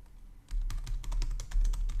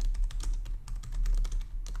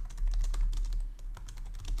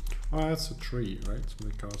 Oh, it's a tree, right?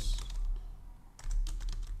 Because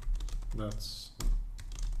that's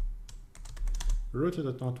rooted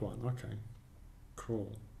at node 1. Okay,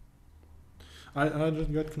 cool. I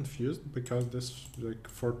just got confused because this, like,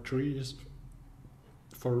 for trees,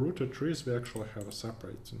 for rooted trees, we actually have a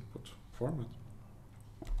separate input format.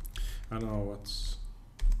 I don't know what's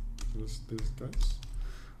these guys.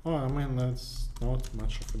 Oh, I mean, that's not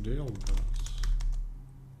much of a deal, but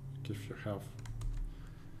like, if you have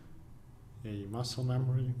a muscle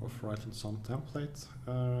memory of writing some template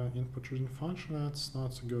input using function, that's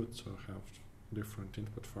not good to have different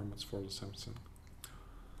input formats for the same thing.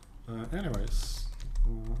 Anyways,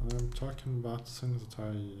 I'm talking about things that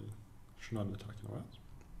I should not be talking about.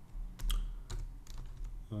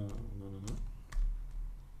 No.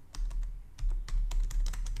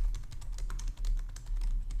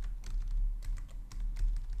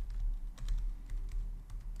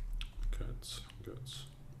 Good.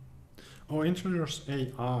 Oh, integers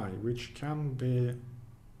AI, which can be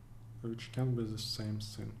the same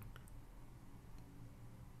thing.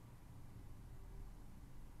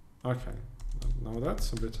 Okay, now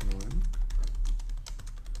that's a bit annoying.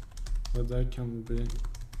 But they can be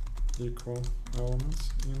equal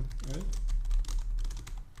elements in A.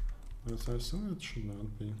 As I said, it should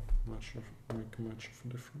not be make much of a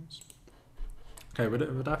difference. Okay, we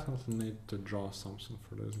definitely need to draw something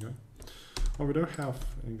for this guy. Oh, we do have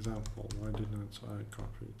example. Why didn't I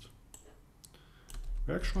copy it?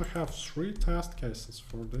 We actually have 3 test cases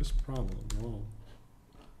for this problem. Wow.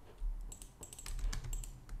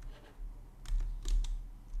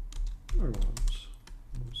 I want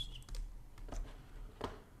most.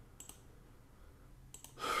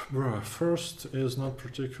 Bruh, first is not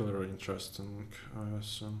particularly interesting, I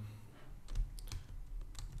assume.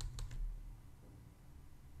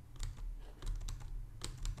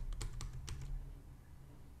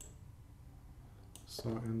 So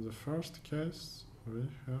in the first case, we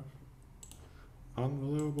have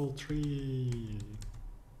unbelievable 3.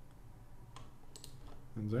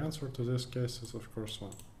 And the answer to this case is of course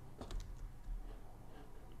 1.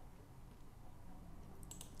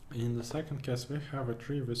 In the second case, we have a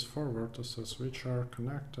tree with 4 vertices which are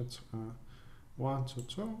connected 1 to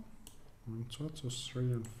 2, and 2 to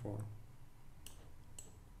 3 and 4.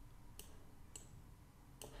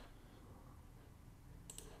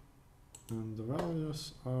 And the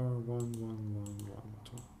values are 1, 1, 1, 1,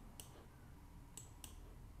 2.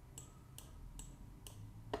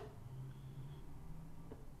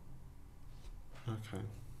 Okay.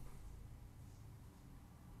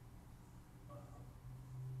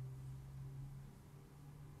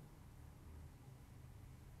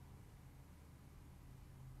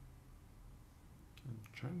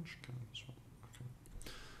 Change cancel. Okay.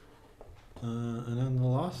 And then the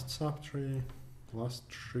last subtree, last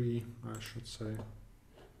tree, I should say,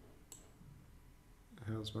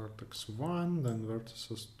 has vertex 1, then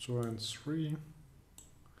vertices 2 and 3.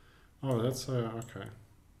 Oh, that's okay. Kind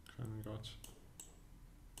of got it.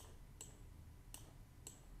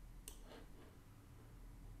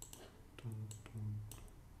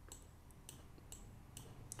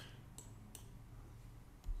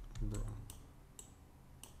 Bro.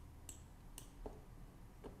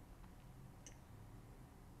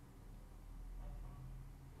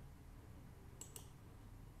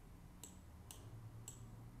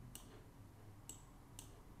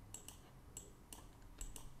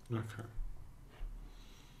 Okay.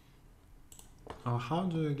 How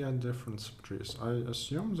do you get different subtrees? I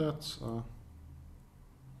assume that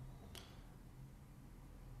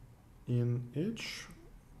in each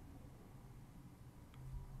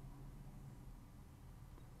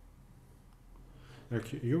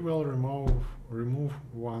like you will remove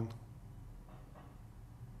one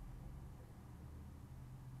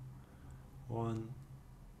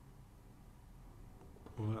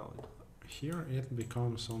well, here it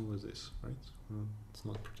becomes only this, right? It's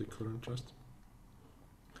not particularly interesting.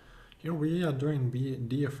 Here we are doing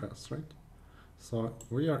DFS, right? So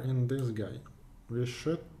we are in this guy. We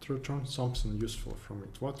should return something useful from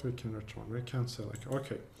it. What we can return? We can say like,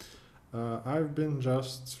 okay, I've been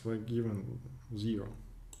just like given 0.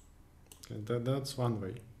 Okay, that's one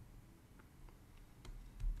way.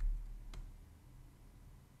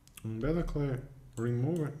 And basically,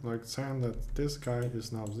 removing, like saying that this guy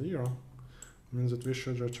is now 0, means that we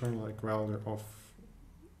should return like value of.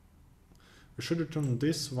 We should return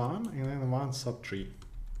this one and then one subtree.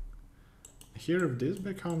 Here, if this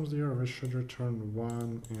becomes 0, we should return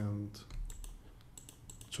 1 and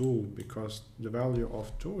 2 because the value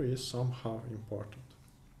of 2 is somehow important.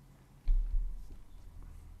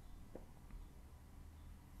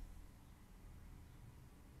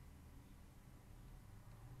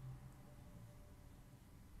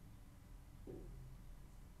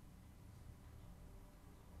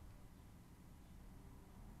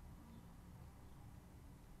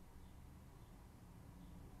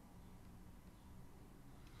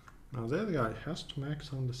 Now that guy has to make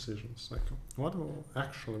some decisions, like what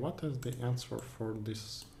is the answer for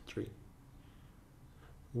this tree?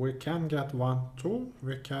 We can get 1, 2,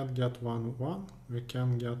 we can get 1, 1, we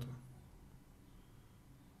can get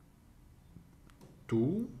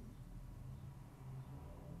 2,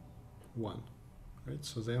 1, right?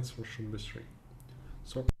 So the answer should be 3.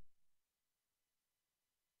 So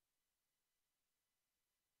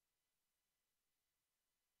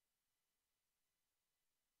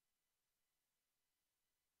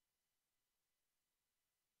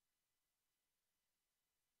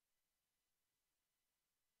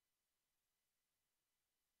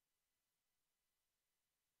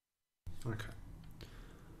okay.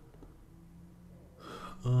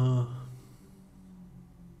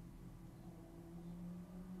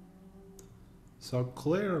 So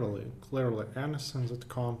clearly, anything that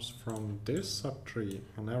comes from this subtree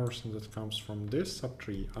and everything that comes from this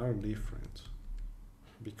subtree are different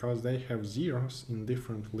because they have zeros in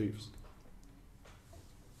different leaves.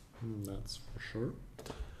 That's for sure.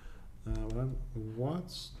 Then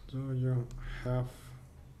what do you have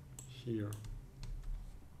here?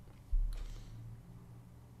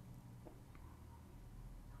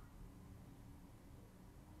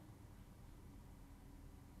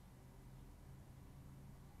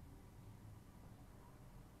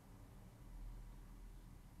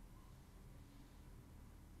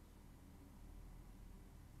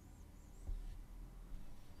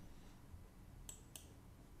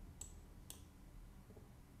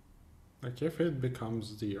 Like if it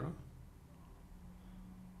becomes 0,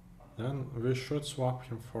 then we should swap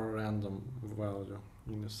him for a random value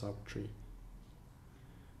in the subtree.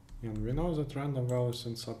 And we know that random values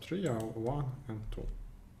in subtree are 1 and 2.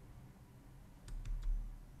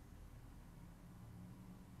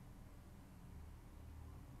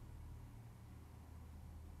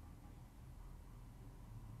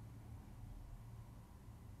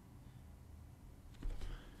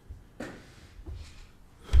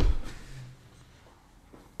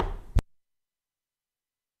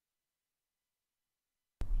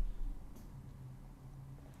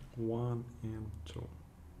 One and 2.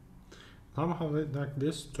 Somehow like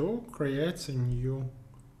this 2 creates a new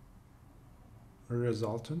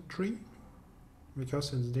resultant tree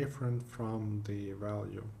because it's different from the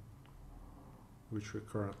value which we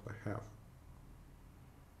currently have.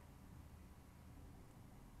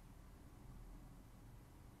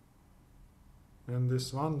 And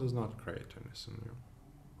this one does not create anything new.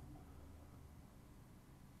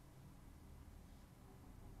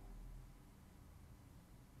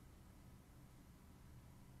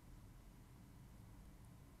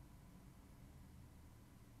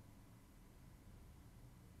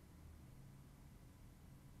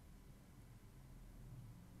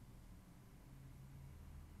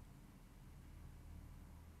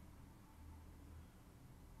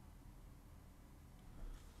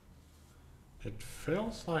 It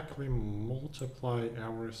feels like we multiply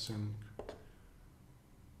everything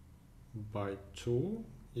by 2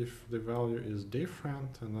 if the value is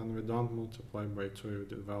different, and then we don't multiply by 2 if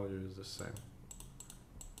the value is the same.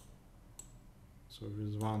 So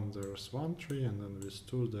with 1 there's 1 tree, and then with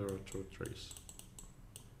 2 there are 2 trees.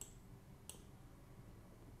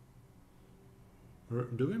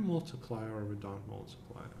 Do we multiply or we don't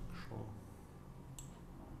multiply actually?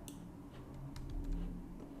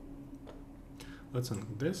 Listen,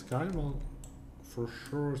 this guy will, for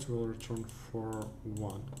sure, it will return 4,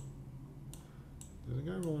 1. This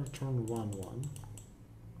guy will return 1, 1.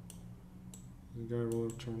 This guy will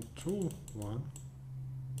return 2, 1.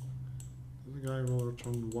 This guy will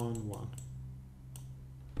return 1, 1.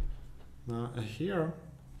 Now here,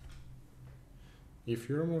 if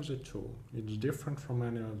you remove the 2, it's different from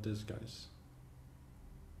any of these guys.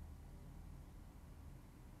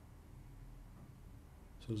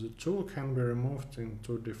 So the 2 can be removed in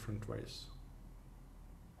 2 different ways.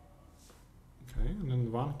 Okay, and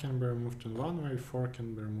then 1 can be removed in one way, 4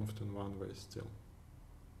 can be removed in one way still.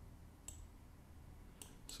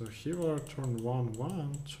 So he will return 1,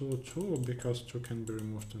 1, 2, 2, because 2 can be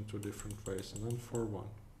removed in 2 different ways, and then 4, 1.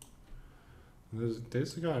 And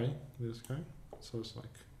this guy, so it's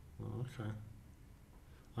like, okay.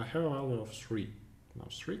 I have a value of 3. Now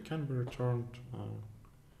 3 can be returned,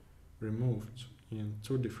 removed in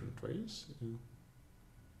 2 different ways,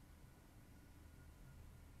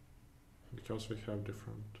 because we have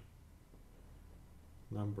different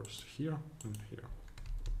numbers here and here.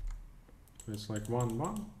 It's like 1,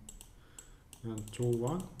 1, and 2,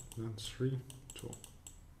 1, then 3, 2.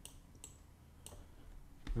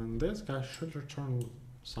 And this guy should return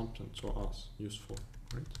something to us useful,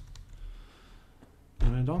 right?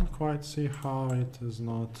 And I don't quite see how it is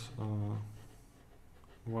not,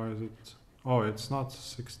 why is it? Oh, it's not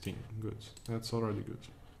 16. Good. That's already good.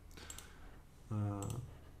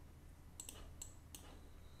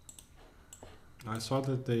 I saw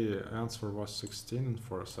that the answer was 16, and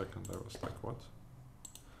for a second I was like, what?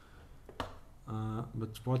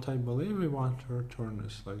 But what I believe we want to return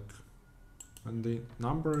is like, when the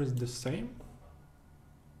number is the same,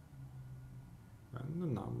 and the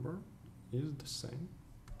number is the same,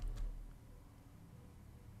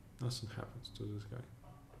 nothing happens to this guy.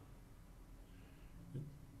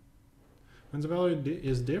 When the value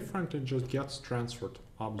is different, it just gets transferred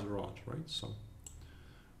up the road, right? So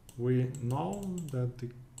we know that the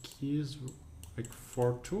keys, like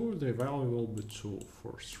for 2, the value will be 2.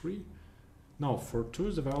 For 3, No, for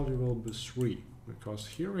 2 the value will be 3, because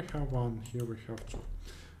here we have 1, here we have 2.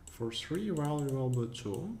 For 3 value will be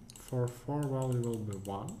 2, for 4 value will be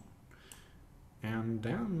 1, and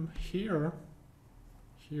then here,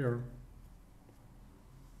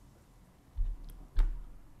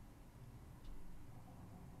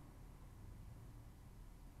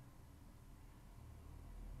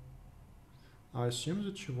 I assume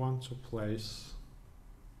that you want to place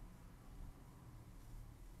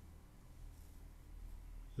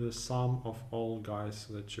the sum of all guys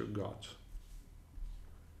that you got.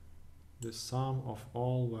 The sum of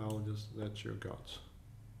all values that you got.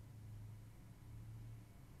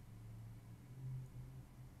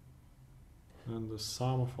 And the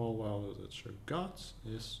sum of all values that you got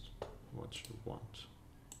is what you want.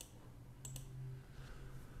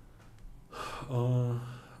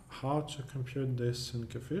 How to compute this in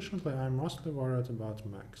efficiently? I'm mostly worried about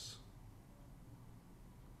max.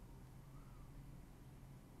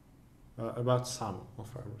 About sum of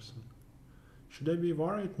everything. Should I be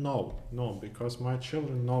worried? No, because my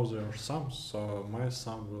children know their sums, so my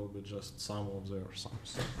sum will be just sum of their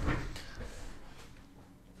sums.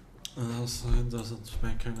 So it doesn't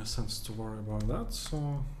make any sense to worry about that.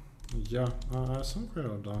 So yeah, I think we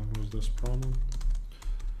are done with this problem.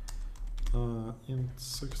 Int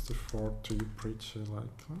 64 pretty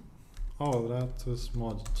likely. Oh, that is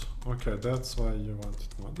modded. Okay, that's why you want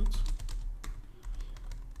it modded.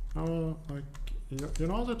 Like you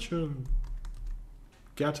know that you're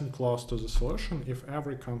getting close to the solution if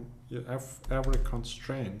every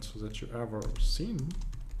constraint that you ever seen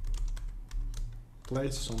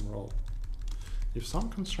plays some role. If some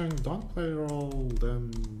constraints don't play a role,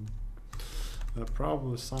 then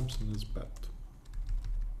probably something is bad.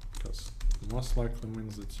 Because it most likely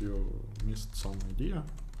means that you missed some idea,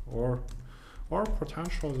 or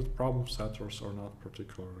potentially that problem setters are not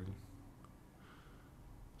particularly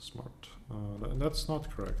smart. That's not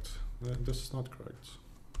correct. This is not correct.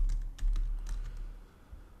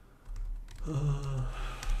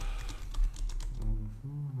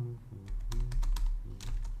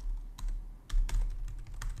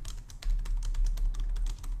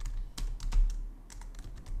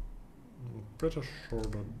 Pretty sure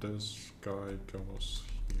that this guy goes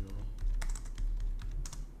here.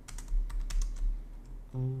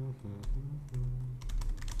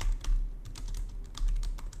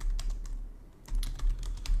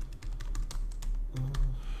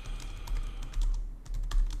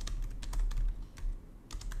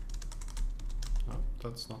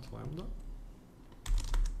 That's not lambda.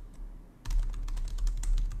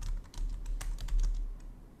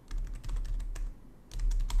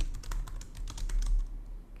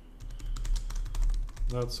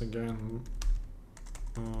 That's again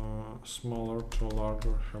smaller to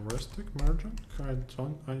larger heuristic merging.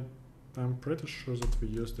 I'm pretty sure that we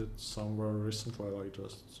used it somewhere recently, like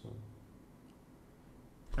just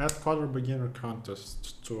add coder beginner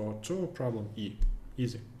contest 202 problem E.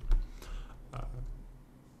 Easy.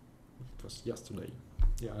 It was yesterday.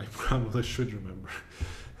 Yeah, I probably should remember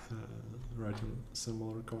writing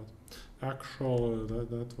similar code. Actually,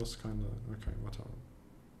 that was kind of okay. Whatever.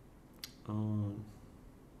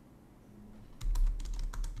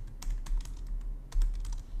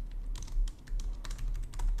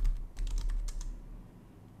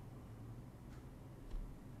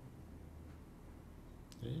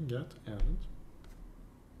 They get added.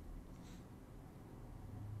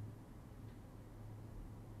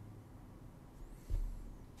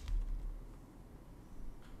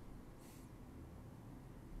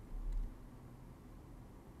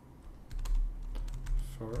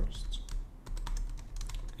 First,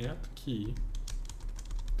 add key,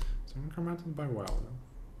 it's incremented by value,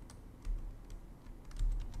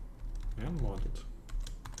 and mod it.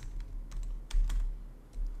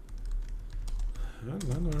 And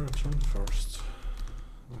then I return first.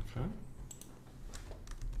 Okay.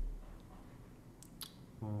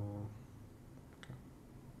 Okay.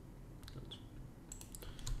 Good.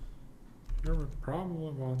 Here we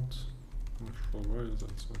probably want actual values.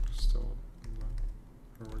 That's like still.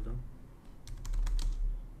 There we go.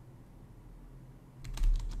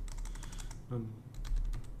 And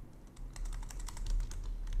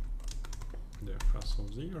the fs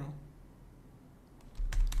of 0.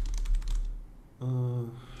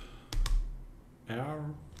 R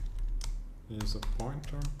is a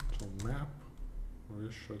pointer to map.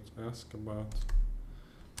 We should ask about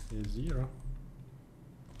A0.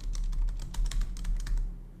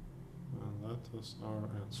 And that is our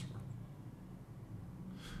answer.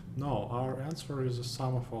 No, our answer is the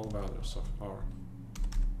sum of all values of R.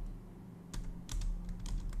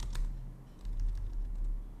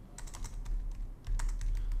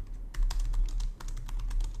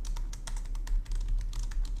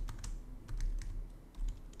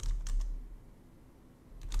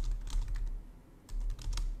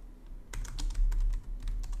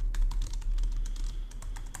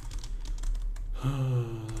 Okay,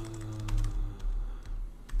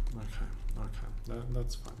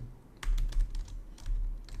 that's fine.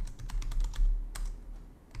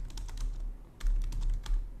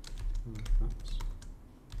 Oops.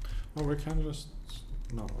 Oh, we can just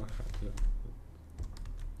no. Okay,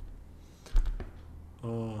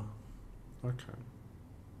 yeah. Okay.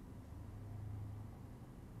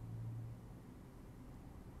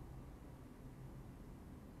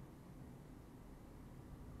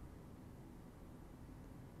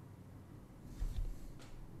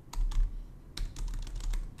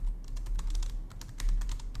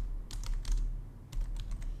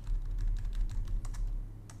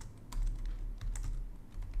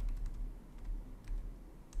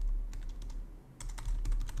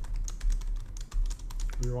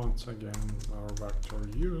 We want again our vector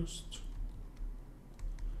used,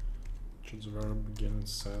 which at the very beginning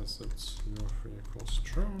says it's u3 equals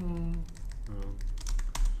true.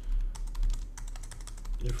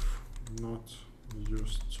 If not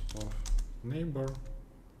used of neighbor,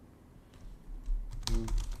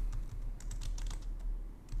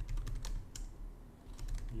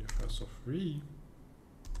 if s of v,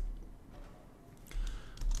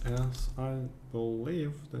 as I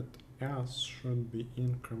believe that s should be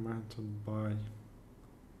incremented by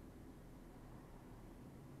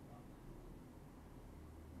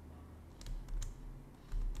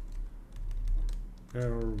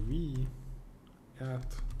rv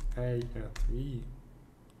at a at v,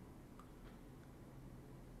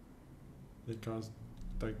 because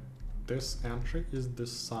this entry is the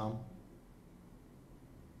sum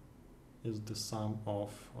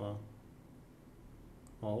of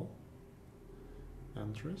all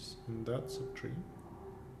entries in that subtree.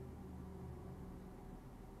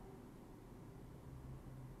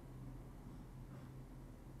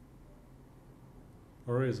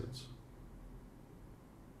 Or is it?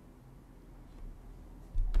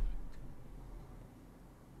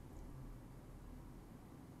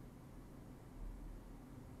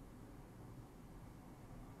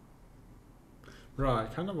 Right, I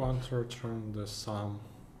kind of want to return the sum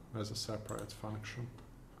as a separate function.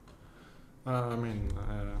 I mean,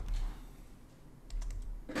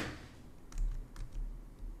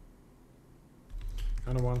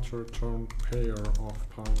 kind of want to return pair of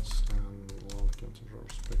pounds and long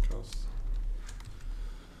integers because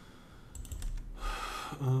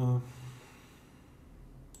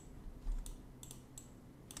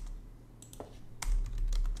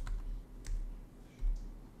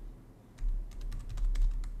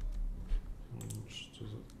just do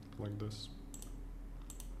it like this.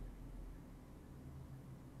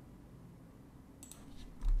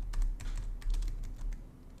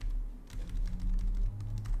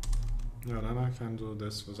 Yeah, then I can do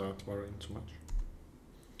this without worrying too much.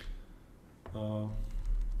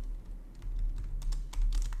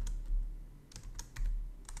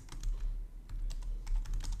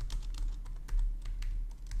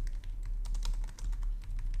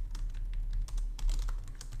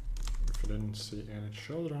 If I didn't see any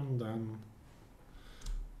children, then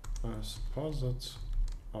I suppose that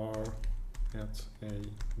r at a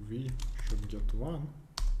v should get 1.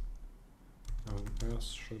 And s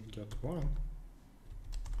should get 1.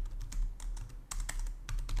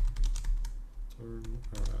 Turn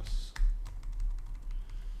rs.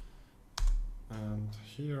 And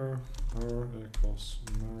here r equals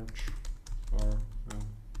merge r and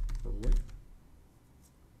v.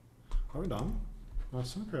 Are we done? I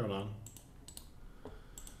think we are done.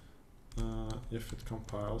 If it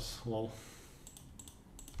compiles, lol.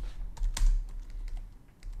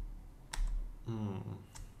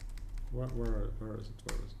 Where is it?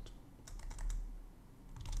 Where is it?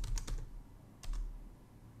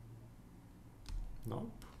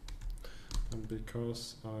 Nope. And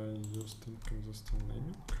because I used inconsistent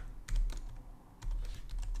naming.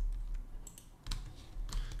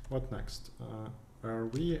 What next?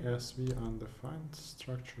 RV, SV undefined,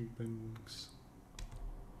 structured bindings.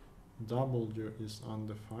 W is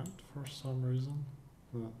undefined for some reason.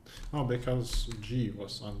 Oh, because G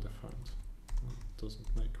was undefined. It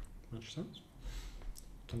doesn't make much sense.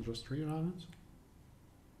 You can just rerun it.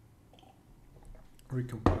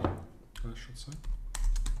 Recompile, I should say.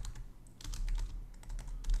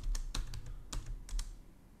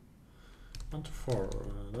 One to 4.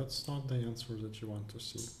 That's not the answer that you want to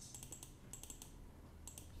see.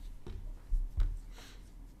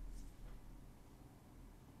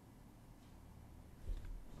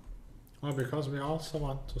 Well, because we also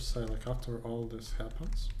want to say, like, after all this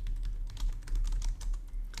happens,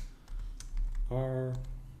 r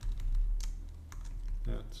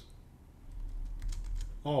at,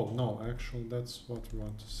 oh no, actually that's what we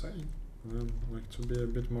want to say. And like to be a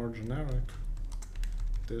bit more generic,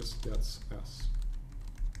 this gets S.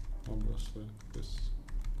 Obviously, this.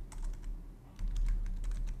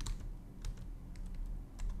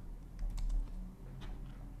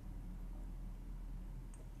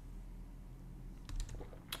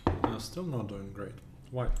 Still not doing great.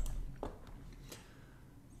 Why?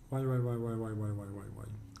 Why?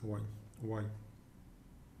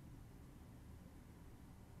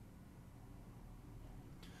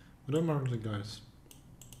 The merging, guys.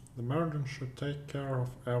 The merging should take care of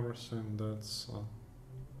everything that's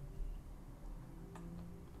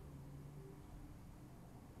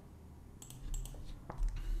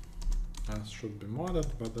as should be modded,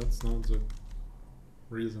 but that's not the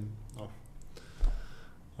reason of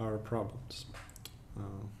our problems.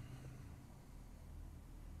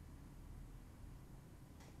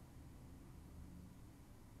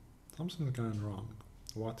 Something's going wrong.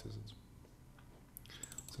 What is it?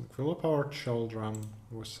 So fill up our children.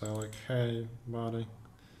 We say like, hey, buddy,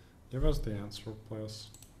 give us the answer, please.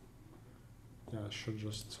 Yeah, I should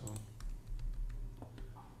just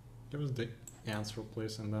give us the answer,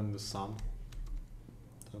 please, and then the sum.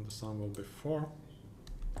 Then the sum will be 4.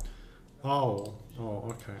 Oh,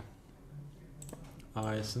 okay.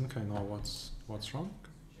 I think I know what's wrong.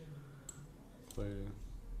 The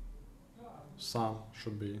sum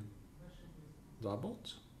should be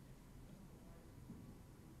doubled.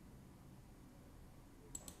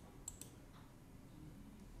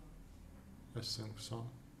 I think so.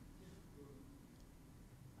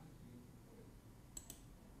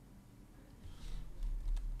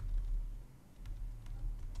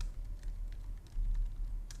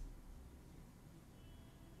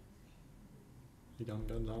 You don't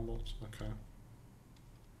get doubles, okay.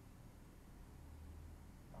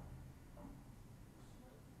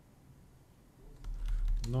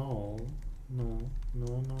 No.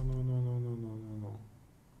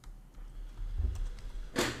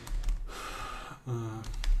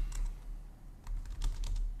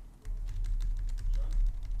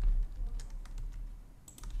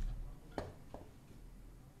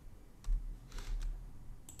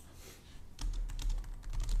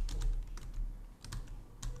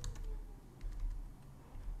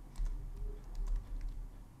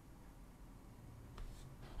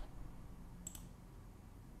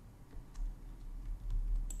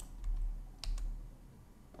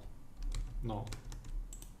 No.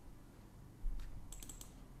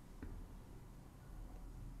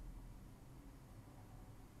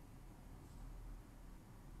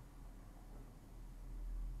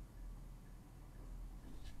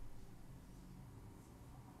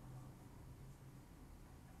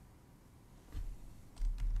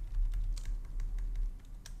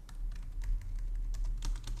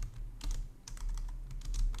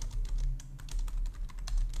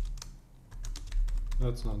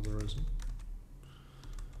 That's not the reason.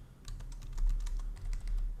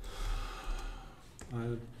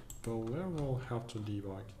 I believe we'll have to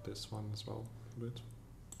debug this one as well a bit.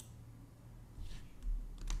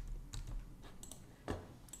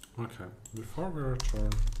 Okay, before we return,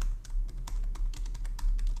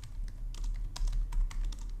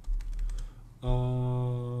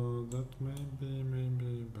 that may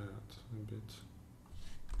be bad a bit.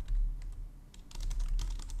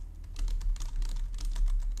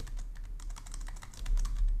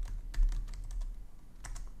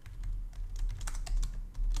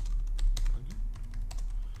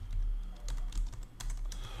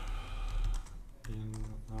 In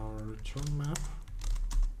our return map,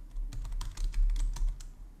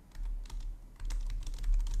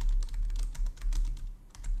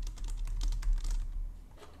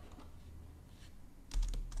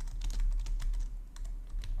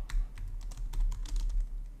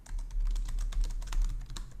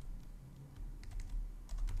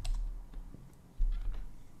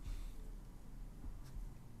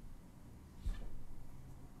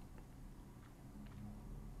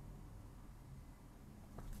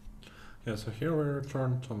 yeah, so here we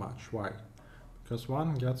return too much. Why? Because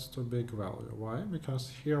 1 gets too big value. Why?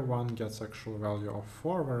 Because here 1 gets actual value of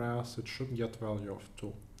 4, whereas it should get value of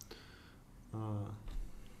 2.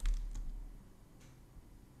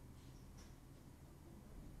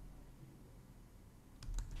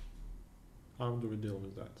 How do we deal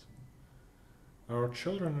with that? Our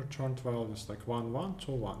children returned values like 1, 1,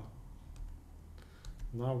 2, 1.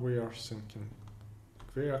 Now we are thinking.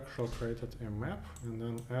 We actually created a map, and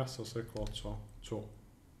then s is equal to 2.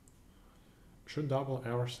 Should double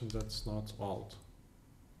everything that's not old.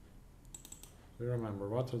 Do you remember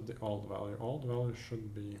what is the old value? Old value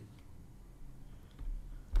should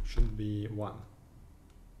be 1.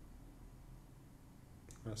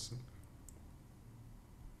 I think.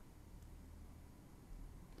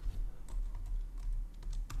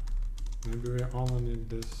 Maybe we only need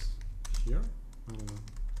this here. I don't know.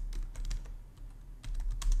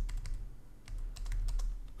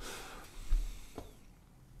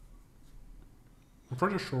 I'm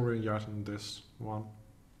pretty sure we're getting this one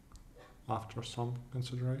after some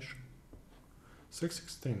consideration.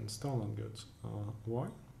 616, still not good. Why?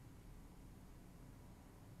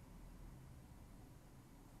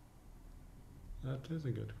 That is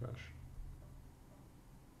a good question.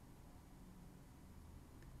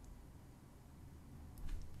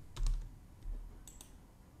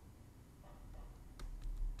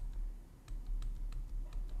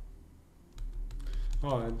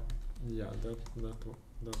 Oh, yeah, that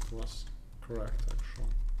was correct actually.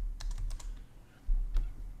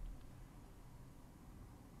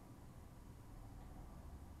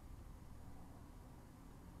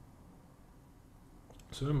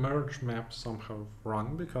 So the merge map somehow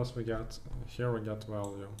wrong because we get here we get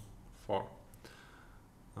value 4.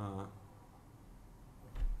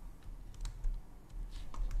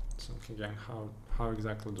 So again, how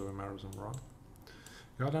exactly do we merge them wrong?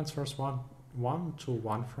 We got answers 1 to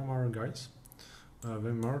 1 from our guys.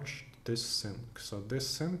 We merged this sync. So this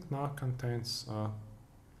sync now contains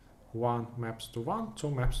 1 maps to 1,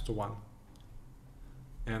 2 maps to 1.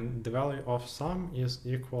 And the value of sum is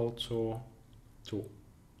equal to 2.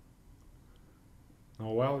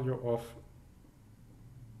 Now value of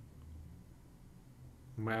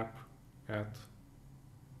map at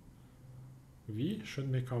V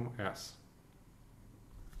should become S.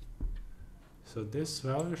 So this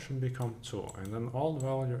value should become 2, and then old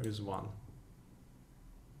value is 1.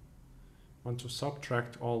 Want to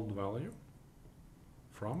subtract old value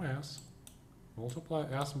from S, multiply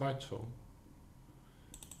S by 2,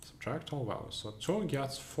 subtract all values. So 2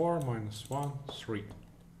 gets 4 minus 1, 3.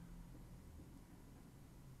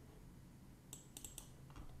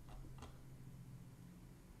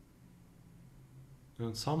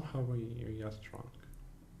 And somehow we get wrong.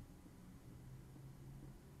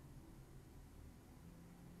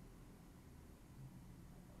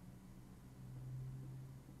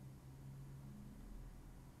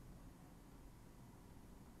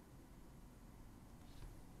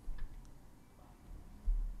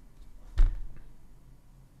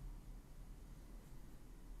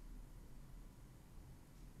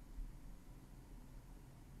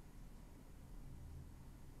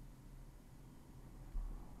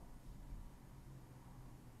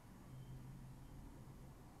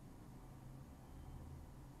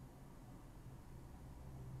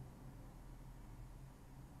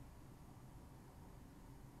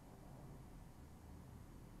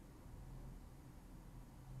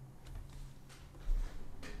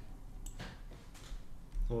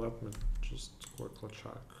 Let me just quickly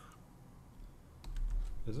check.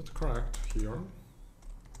 Is it correct here?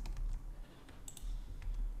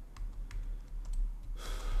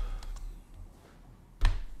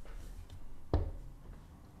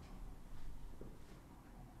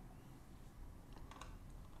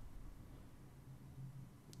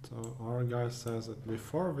 So our guy says that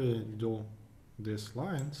before we do these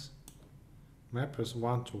lines, map is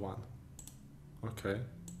 1 to 1. Okay.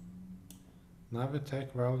 Now we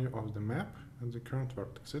take value of the map and the current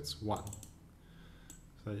vertex. It's 1.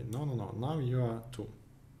 Say, no, now you are 2.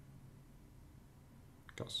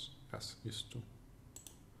 Because S is 2.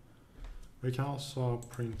 We can also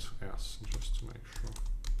print S just to make sure.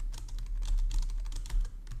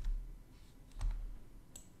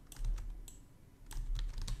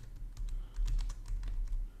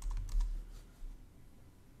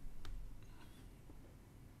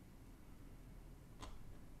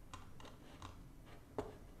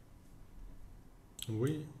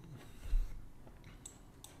 We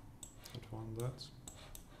don't want that.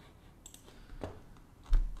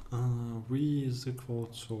 V is equal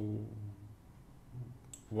to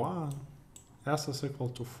 1. S is equal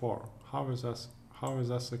to 4. How is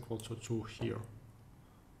S equal to 2 here?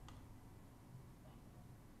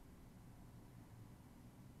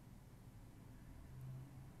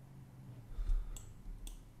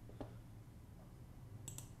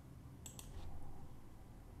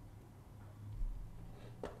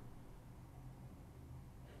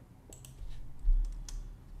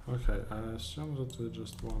 Okay, I assume that we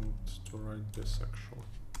just want to write this actually.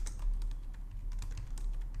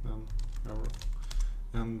 Then error.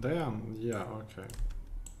 And then, yeah, okay.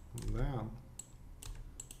 And then,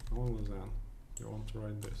 only then, you want to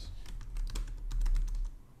write this.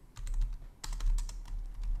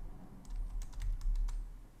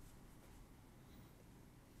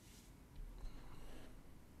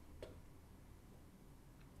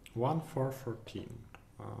 One 414.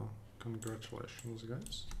 Congratulations,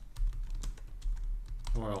 guys.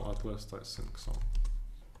 Well, at least I think so.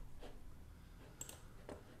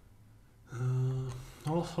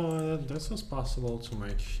 Also, this is possible to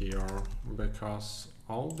make here because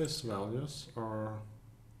all these values are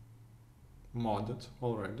modded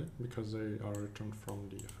already because they are returned from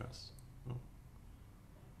DFS. Oh.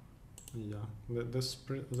 Yeah,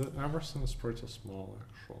 everything is pretty small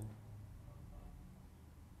actually.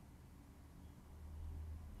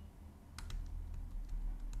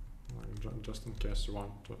 Just in case you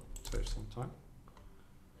want to save some time,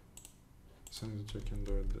 I think that you can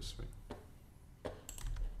do it this way.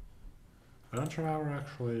 I don't remember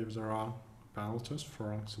actually if there are penalties for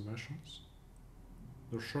wrong submissions.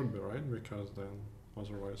 There should be, right? Because then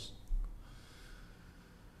otherwise...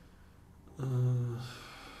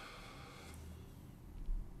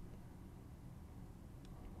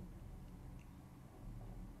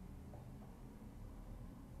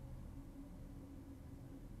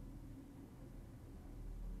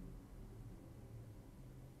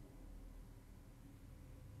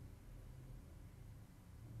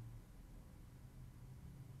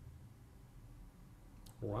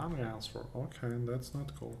 One answer, okay, that's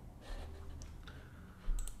not cool.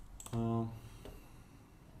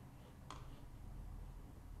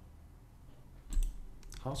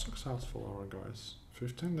 How successful are we, guys?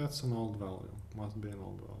 15, that's an old value, must be an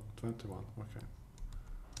old value. 21, okay.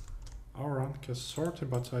 Our rank is 30,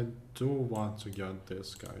 but I do want to get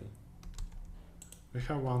this guy. We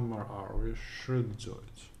have one more hour, we should do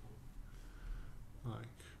it.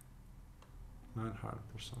 Like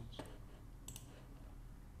 900%.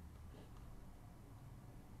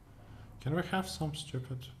 Can we have some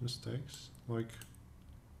stupid mistakes? Like,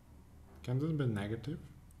 can this be negative?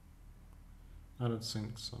 I don't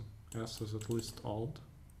think so. S is at least old.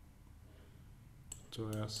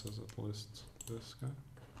 2S is at least this guy.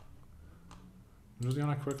 I'm just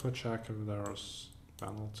gonna quickly check if there's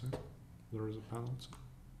penalty. There is a penalty.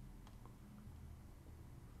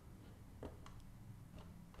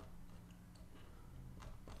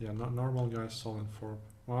 Yeah, not normal guy solving for.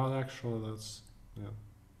 Well, actually, that's yeah,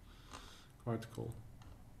 quite cool.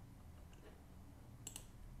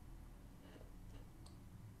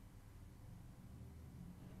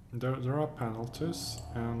 There are penalties,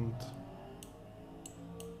 and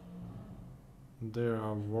they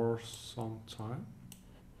are worth some time.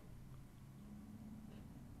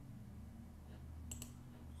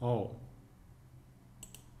 Oh.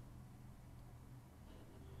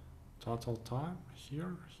 Total time,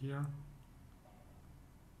 here.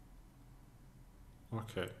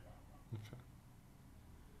 Okay.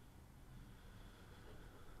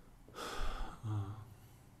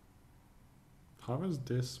 How is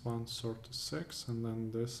this 136 and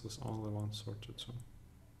then this is only 132?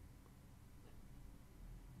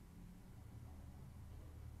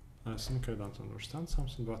 I think I don't understand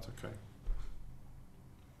something, but okay.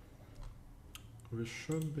 We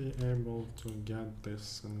should be able to get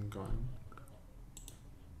this thing going.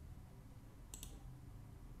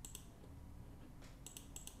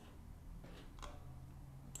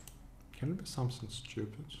 Can it be something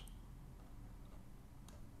stupid?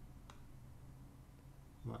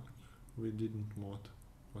 Like, we didn't mod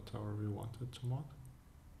whatever we wanted to mod.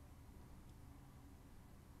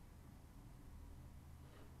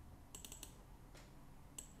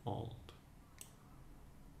 Old.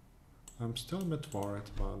 I'm still a bit worried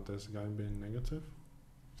about this guy being negative.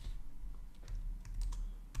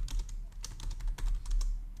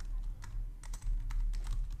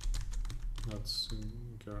 That's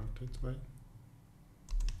guaranteed way.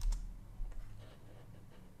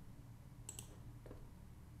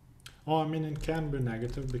 Oh, I mean, it can be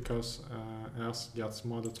negative because S gets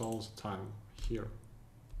modded all the time here.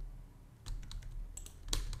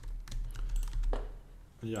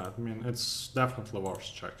 Yeah, I mean, it's definitely worth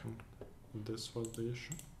checking. This was the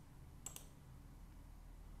issue.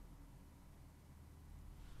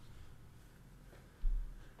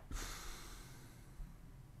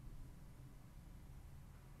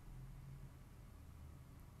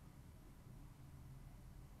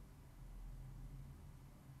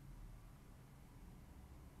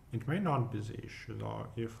 It may not be the issue though,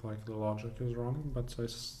 if like the logic is wrong, but I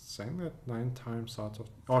think that 9 times out of...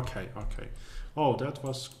 Okay. Oh, that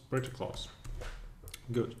was pretty close.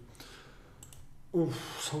 Good.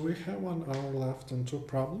 Oof, so we have 1 hour left and 2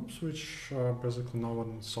 problems, which basically no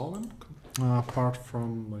one is solving, apart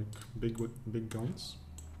from like big guns.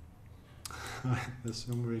 I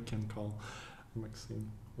assume we can call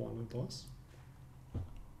Maxime one of those.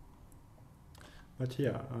 But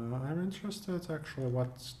yeah, I'm interested actually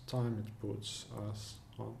what time it puts us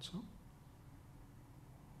onto.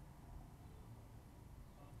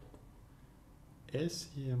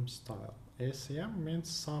 ACM style. ACM means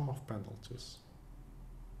sum of penalties.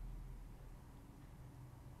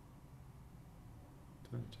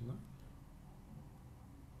 29,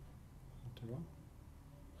 21,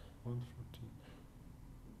 114.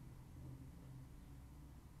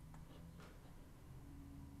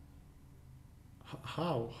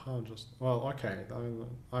 How just, well, okay,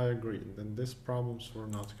 I agree, then these problems were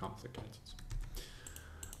not complicated.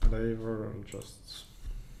 They were just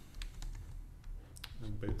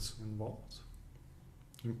bits involved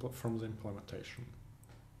from the implementation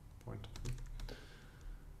point of view.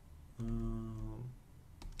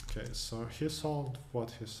 Okay, so he solved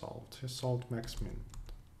what he solved. He solved max min.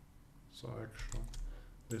 So actually,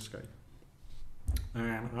 this guy.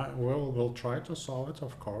 And we'll try to solve it,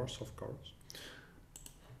 of course.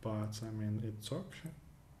 But I mean, it's okay.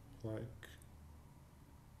 Like,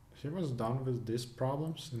 he was done with these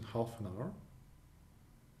problems in half an hour.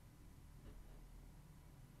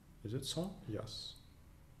 Is it so? Yes.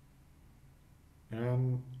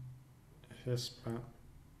 And he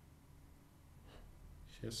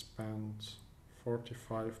spent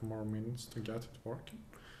 45 more minutes to get it working.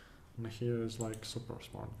 And he is like super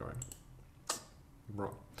smart guy.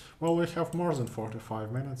 Bro. Well, we have more than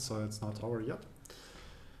 45 minutes, so it's not over yet.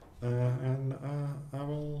 I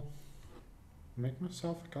will make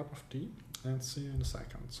myself a cup of tea and see you in a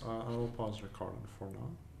second. So I will pause recording for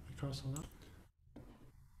now because of that.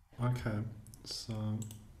 Okay, so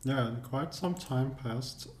yeah, quite some time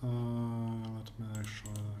passed. Let me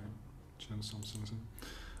actually change some things in.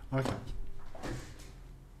 Okay.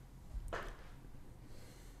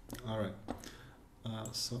 Alright.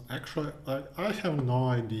 So actually, I have no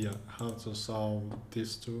idea how to solve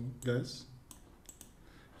these two guys.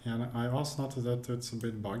 And I also noticed that it's a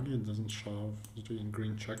bit buggy. It doesn't show the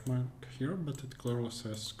green check mark here, but it clearly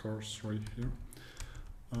says score 3 here.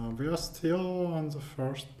 We are still on the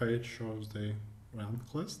first page of the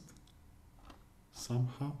rank list.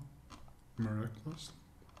 Somehow, miraculous.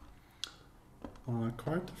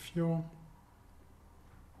 Quite a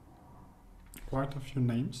few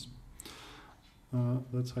names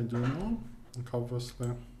that I do know. Like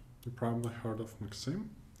obviously, you probably heard of Maxim.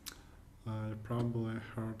 You probably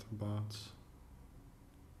heard about,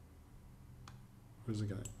 who's the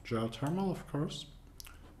guy? Geothermal, of course.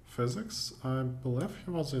 Physics, I believe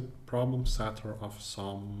he was a problem setter of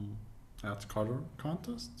some @Coder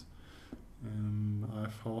contest, and I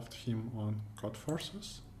followed him on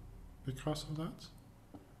CodeForces because of that.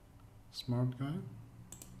 Smart guy.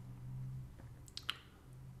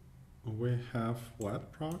 We have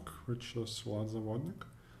Ledprog, which is Vlad Zavodnik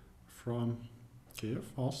from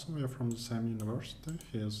Kiev. Also, we are from the same university.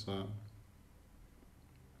 He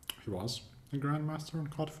was a grandmaster in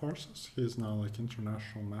CodeForces. He is now like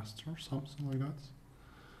international master or something like that.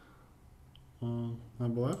 I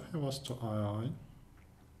believe he was to II.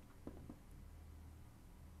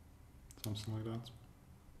 Something like that.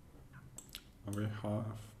 And we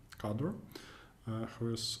have Kader,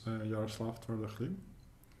 who is Yaroslav Tverdokhlib.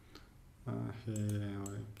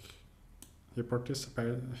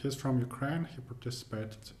 He's from Ukraine. He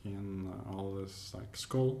participated in all this like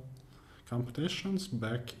school competitions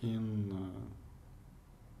back in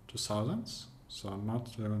 2000s, so not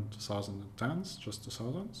even 2010s, just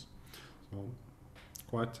 2000s. So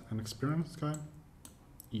quite an experienced guy.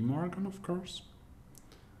 Morgan, of course.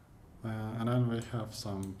 And then we have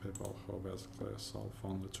some people who basically solve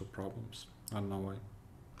only two problems. I don't know why,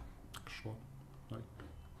 actually.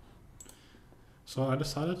 So I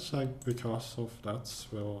decided, like, because of that,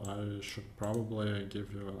 well, I should probably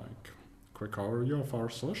give you like a quick overview of our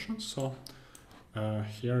solutions. So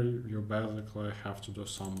here you basically have to do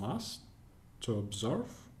some math to observe,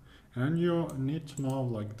 and you need to know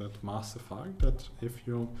like that math effect that if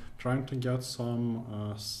you're trying to get some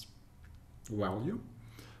value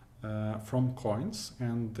from coins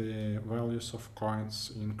and the values of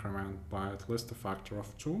coins increment by at least a factor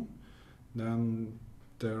of 2, then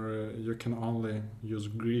you can only use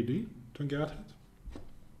greedy to get it,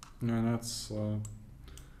 and that's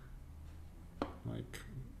like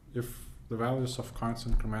if the values of coins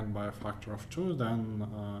increment by a factor of 2, then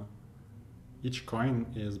each coin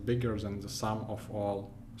is bigger than the sum of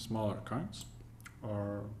all smaller coins,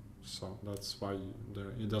 or so that's why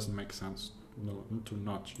it doesn't make sense to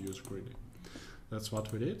not use greedy. That's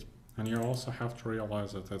what we did, and you also have to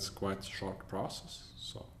realize that it's quite a short process,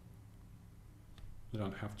 so you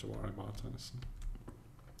don't have to worry about anything.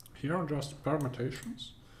 Here are just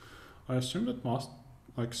permutations. I assume that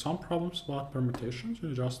like some problems about permutations,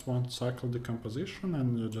 you just want cycle decomposition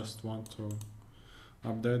and you just want to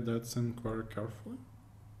update that thing very carefully.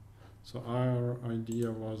 So our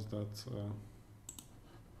idea was that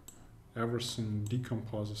everything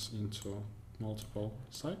decomposes into multiple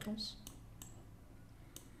cycles.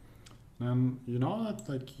 And you know that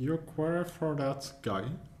like you query for that guy,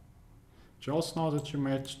 you also know that you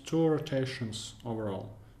made 2 rotations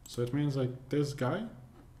overall. So it means like this guy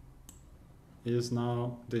is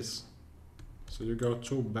now this. So you go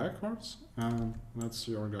 2 backwards and that's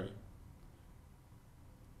your guy.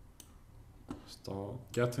 So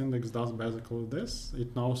getIndex does basically this.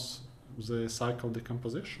 It knows the cycle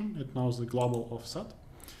decomposition, it knows the global offset.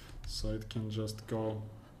 So it can just go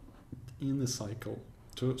in the cycle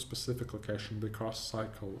to a specific location because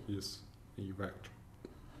cycle is a vector.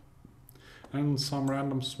 And some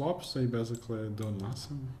random swaps, they basically do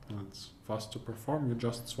nothing. It's fast to perform, you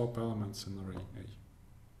just swap elements in array A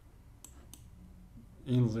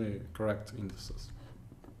in the correct indices.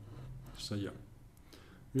 So yeah,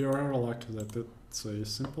 we are very lucky that it's a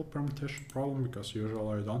simple permutation problem because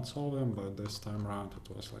usually I don't solve them, but this time around it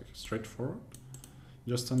was like straightforward.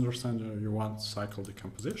 Just understand you want cycle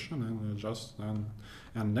decomposition and you just and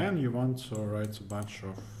then you want to write a bunch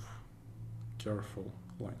of careful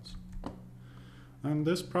lines. And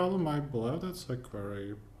this problem, I believe it's like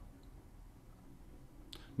very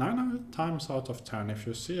 9 times out of 10, if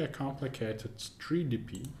you see a complicated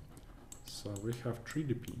 3DP, so we have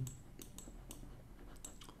 3DP,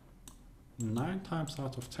 9 times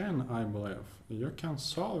out of 10, I believe, you can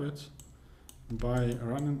solve it by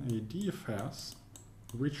running a DFS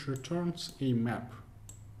which returns a map.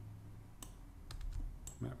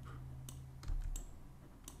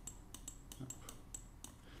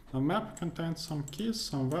 The map contains some keys,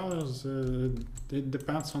 some values. It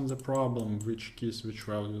depends on the problem which keys, which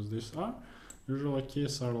values these are. Usually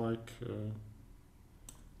keys are like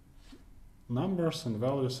numbers and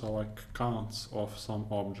values are like counts of some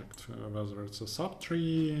object, whether it's a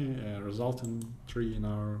subtree, a resultant tree in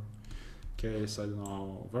our case, I don't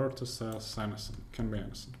know, vertices, anything, can be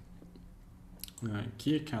anything.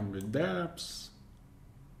 Key can be depths,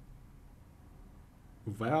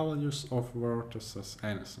 values of vertices,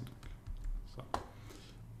 anything.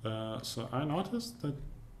 So I noticed that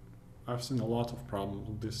I've seen a lot of problems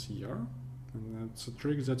this year, and it's a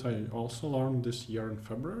trick that I also learned this year in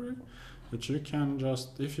February, that you can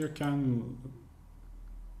just, if you can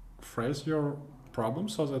phrase your problem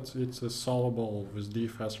so that it's solvable with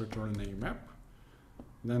DFS returning a map,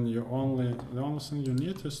 then the only thing you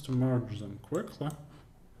need is to merge them quickly.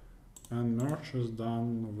 And merge is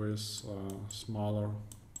done with smaller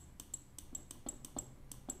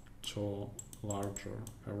to larger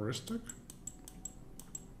heuristic.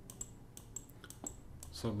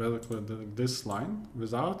 So basically this line,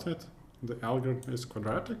 without it, the algorithm is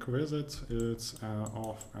quadratic. With it, it's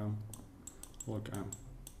of n log n.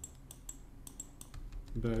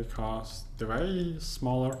 Because the way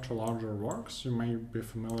smaller to larger works, you may be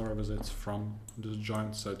familiar with it from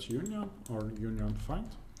disjoint set union or union find,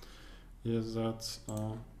 is that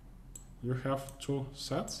you have 2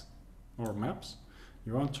 sets or maps,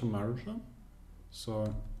 you want to merge them.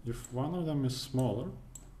 So if one of them is smaller,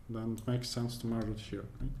 then it makes sense to merge it here,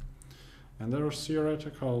 right? And there is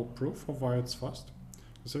theoretical proof of why it's fast.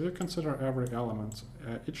 So if you consider every element,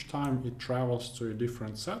 each time it travels to a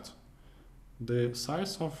different set, the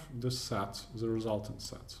size of this set, the resultant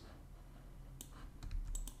set,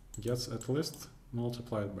 gets at least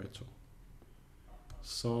multiplied by 2.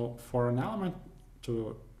 So for an element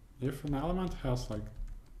to, if an element has like,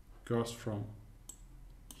 goes from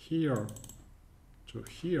here to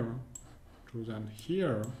here to then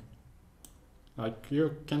here, like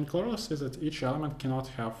you can clearly see that each element cannot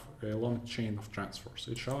have a long chain of transfers.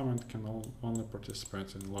 Each element can only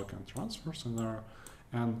participate in log n transfers, and there are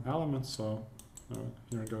n elements, so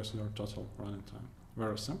here goes your total running time.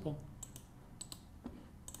 Very simple.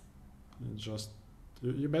 You just,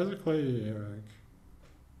 you basically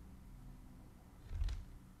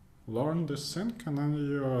learn this sync, and then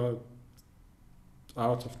you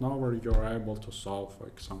out of nowhere you're able to solve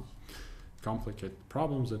like some complicated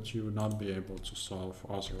problems that you would not be able to solve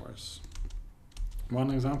otherwise. One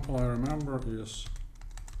example I remember is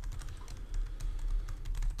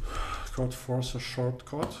CodeChef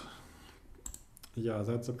shortcut. Yeah,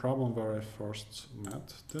 that's the problem where I first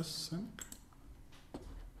met this sync.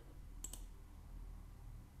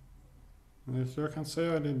 And if you can say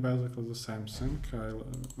I did basically the same sync,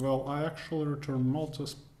 well, I actually returned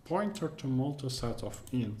pointer to multi-set of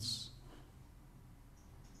ints,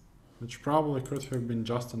 which probably could have been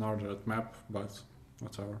just an ordered map, but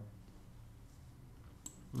whatever.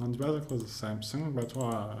 And basically the same thing, but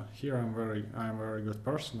here I'm a very good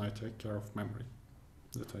person. I take care of memory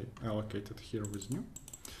that I allocated here with new.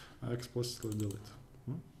 I explicitly delete.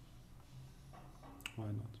 Why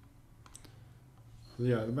not?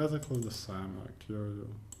 yeah, basically the same. Like you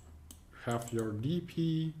have your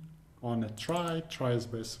DP on a try. Try is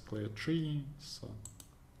basically a tree. So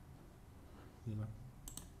yeah.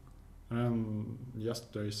 And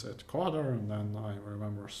yesterday I said coder, and then I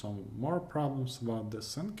remember some more problems about this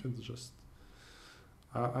sync. It's just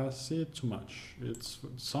I see it too much. It's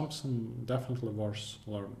something definitely worth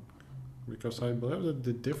learning, because I believe that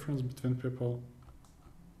the difference between people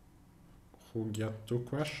who get 2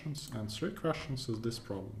 questions and 3 questions is this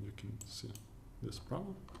problem. You can see this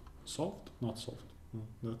problem solved, not solved. No,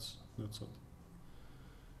 that's it.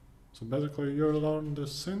 So basically, you learn the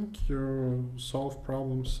sync, you solve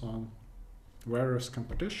problems on various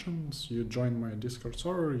competitions, you join my Discord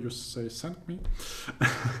server, you say send me.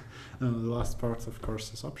 The last part, of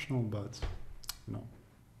course, is optional, but you know,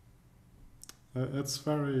 it's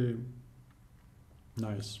very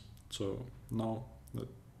nice to know that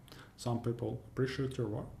some people appreciate your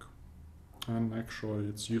work and actually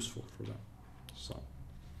it's useful for them. So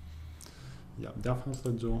yeah,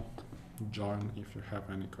 definitely do join if you have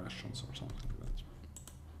any questions or something like that.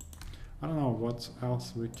 I don't know what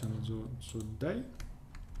else we can do today,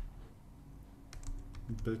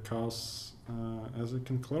 because as you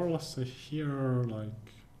can clearly see here,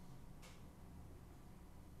 like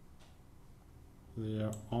there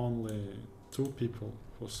are only 2 people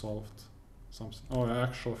who solved something. Oh,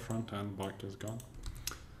 actual front-end bug is gone.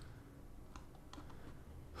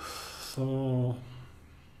 So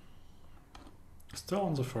still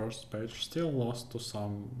on the first page, still lost to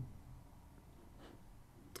some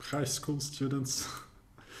high school students.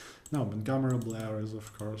 No, Montgomery Blair is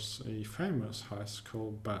of course a famous high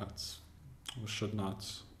school, but we should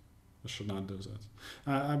not do that.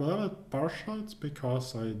 I believe that partially it's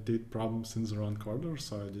because I did problems in the wrong order,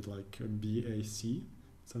 so I did like a BAC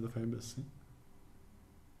instead of ABC.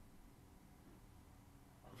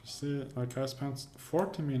 If you see, like I spent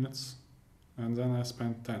 40 minutes and then I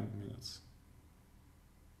spent 10 minutes.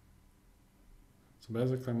 So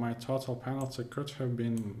basically my total penalty could have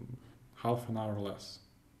been half an hour less.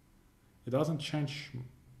 It doesn't change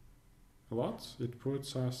a lot. It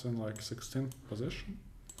puts us in like 16th position.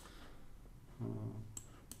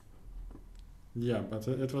 Yeah, but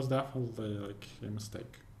it was definitely like a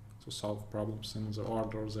mistake to solve problems in the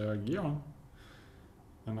order they are given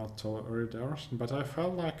and not to read everything. But I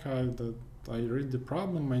felt like I read the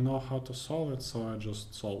problem, I know how to solve it, so I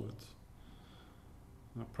just solve it.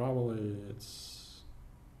 Probably it's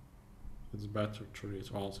better to read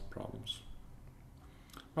all the problems.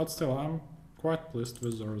 But still, I'm quite pleased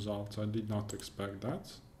with the results. I did not expect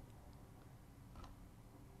that.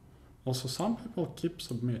 Also, some people keep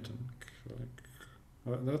submitting.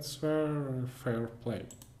 Like, that's very fair play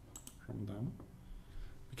from them.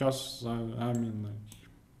 Because, I mean, like,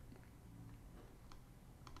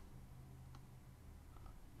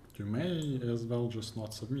 you may as well just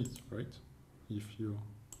not submit, right? If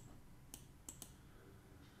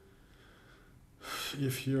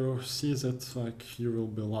you see that like you will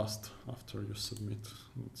be lost after you submit,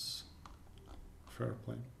 it's fair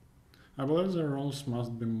play. I believe the rules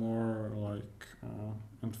must be more like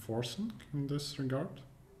enforcing in this regard.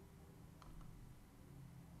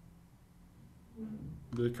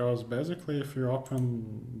 Because basically if you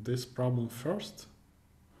open this problem first,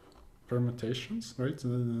 permutations, right?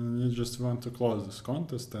 You just want to close this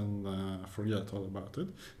contest and forget all about it,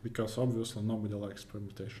 because obviously nobody likes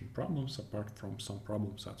permutation problems apart from some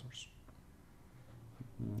problem setters.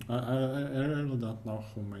 I really don't know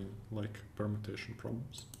who may like permutation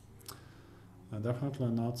problems. Definitely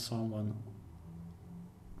not someone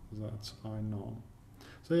that I know.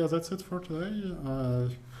 So yeah, that's it for today.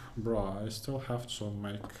 I still have to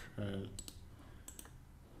make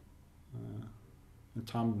a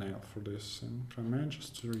thumbnail for this thing. I may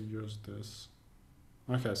just reuse this.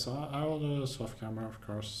 Okay, so I will do this off camera, of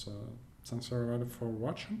course. Thanks everybody for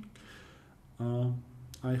watching.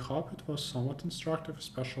 I hope it was somewhat instructive,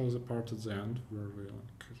 especially the part at the end where we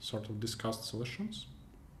like sort of discussed solutions.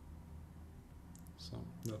 So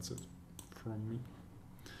that's it from me.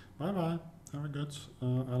 Bye bye. Have a good, I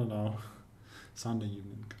don't know, Sunday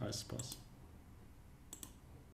evening, I suppose.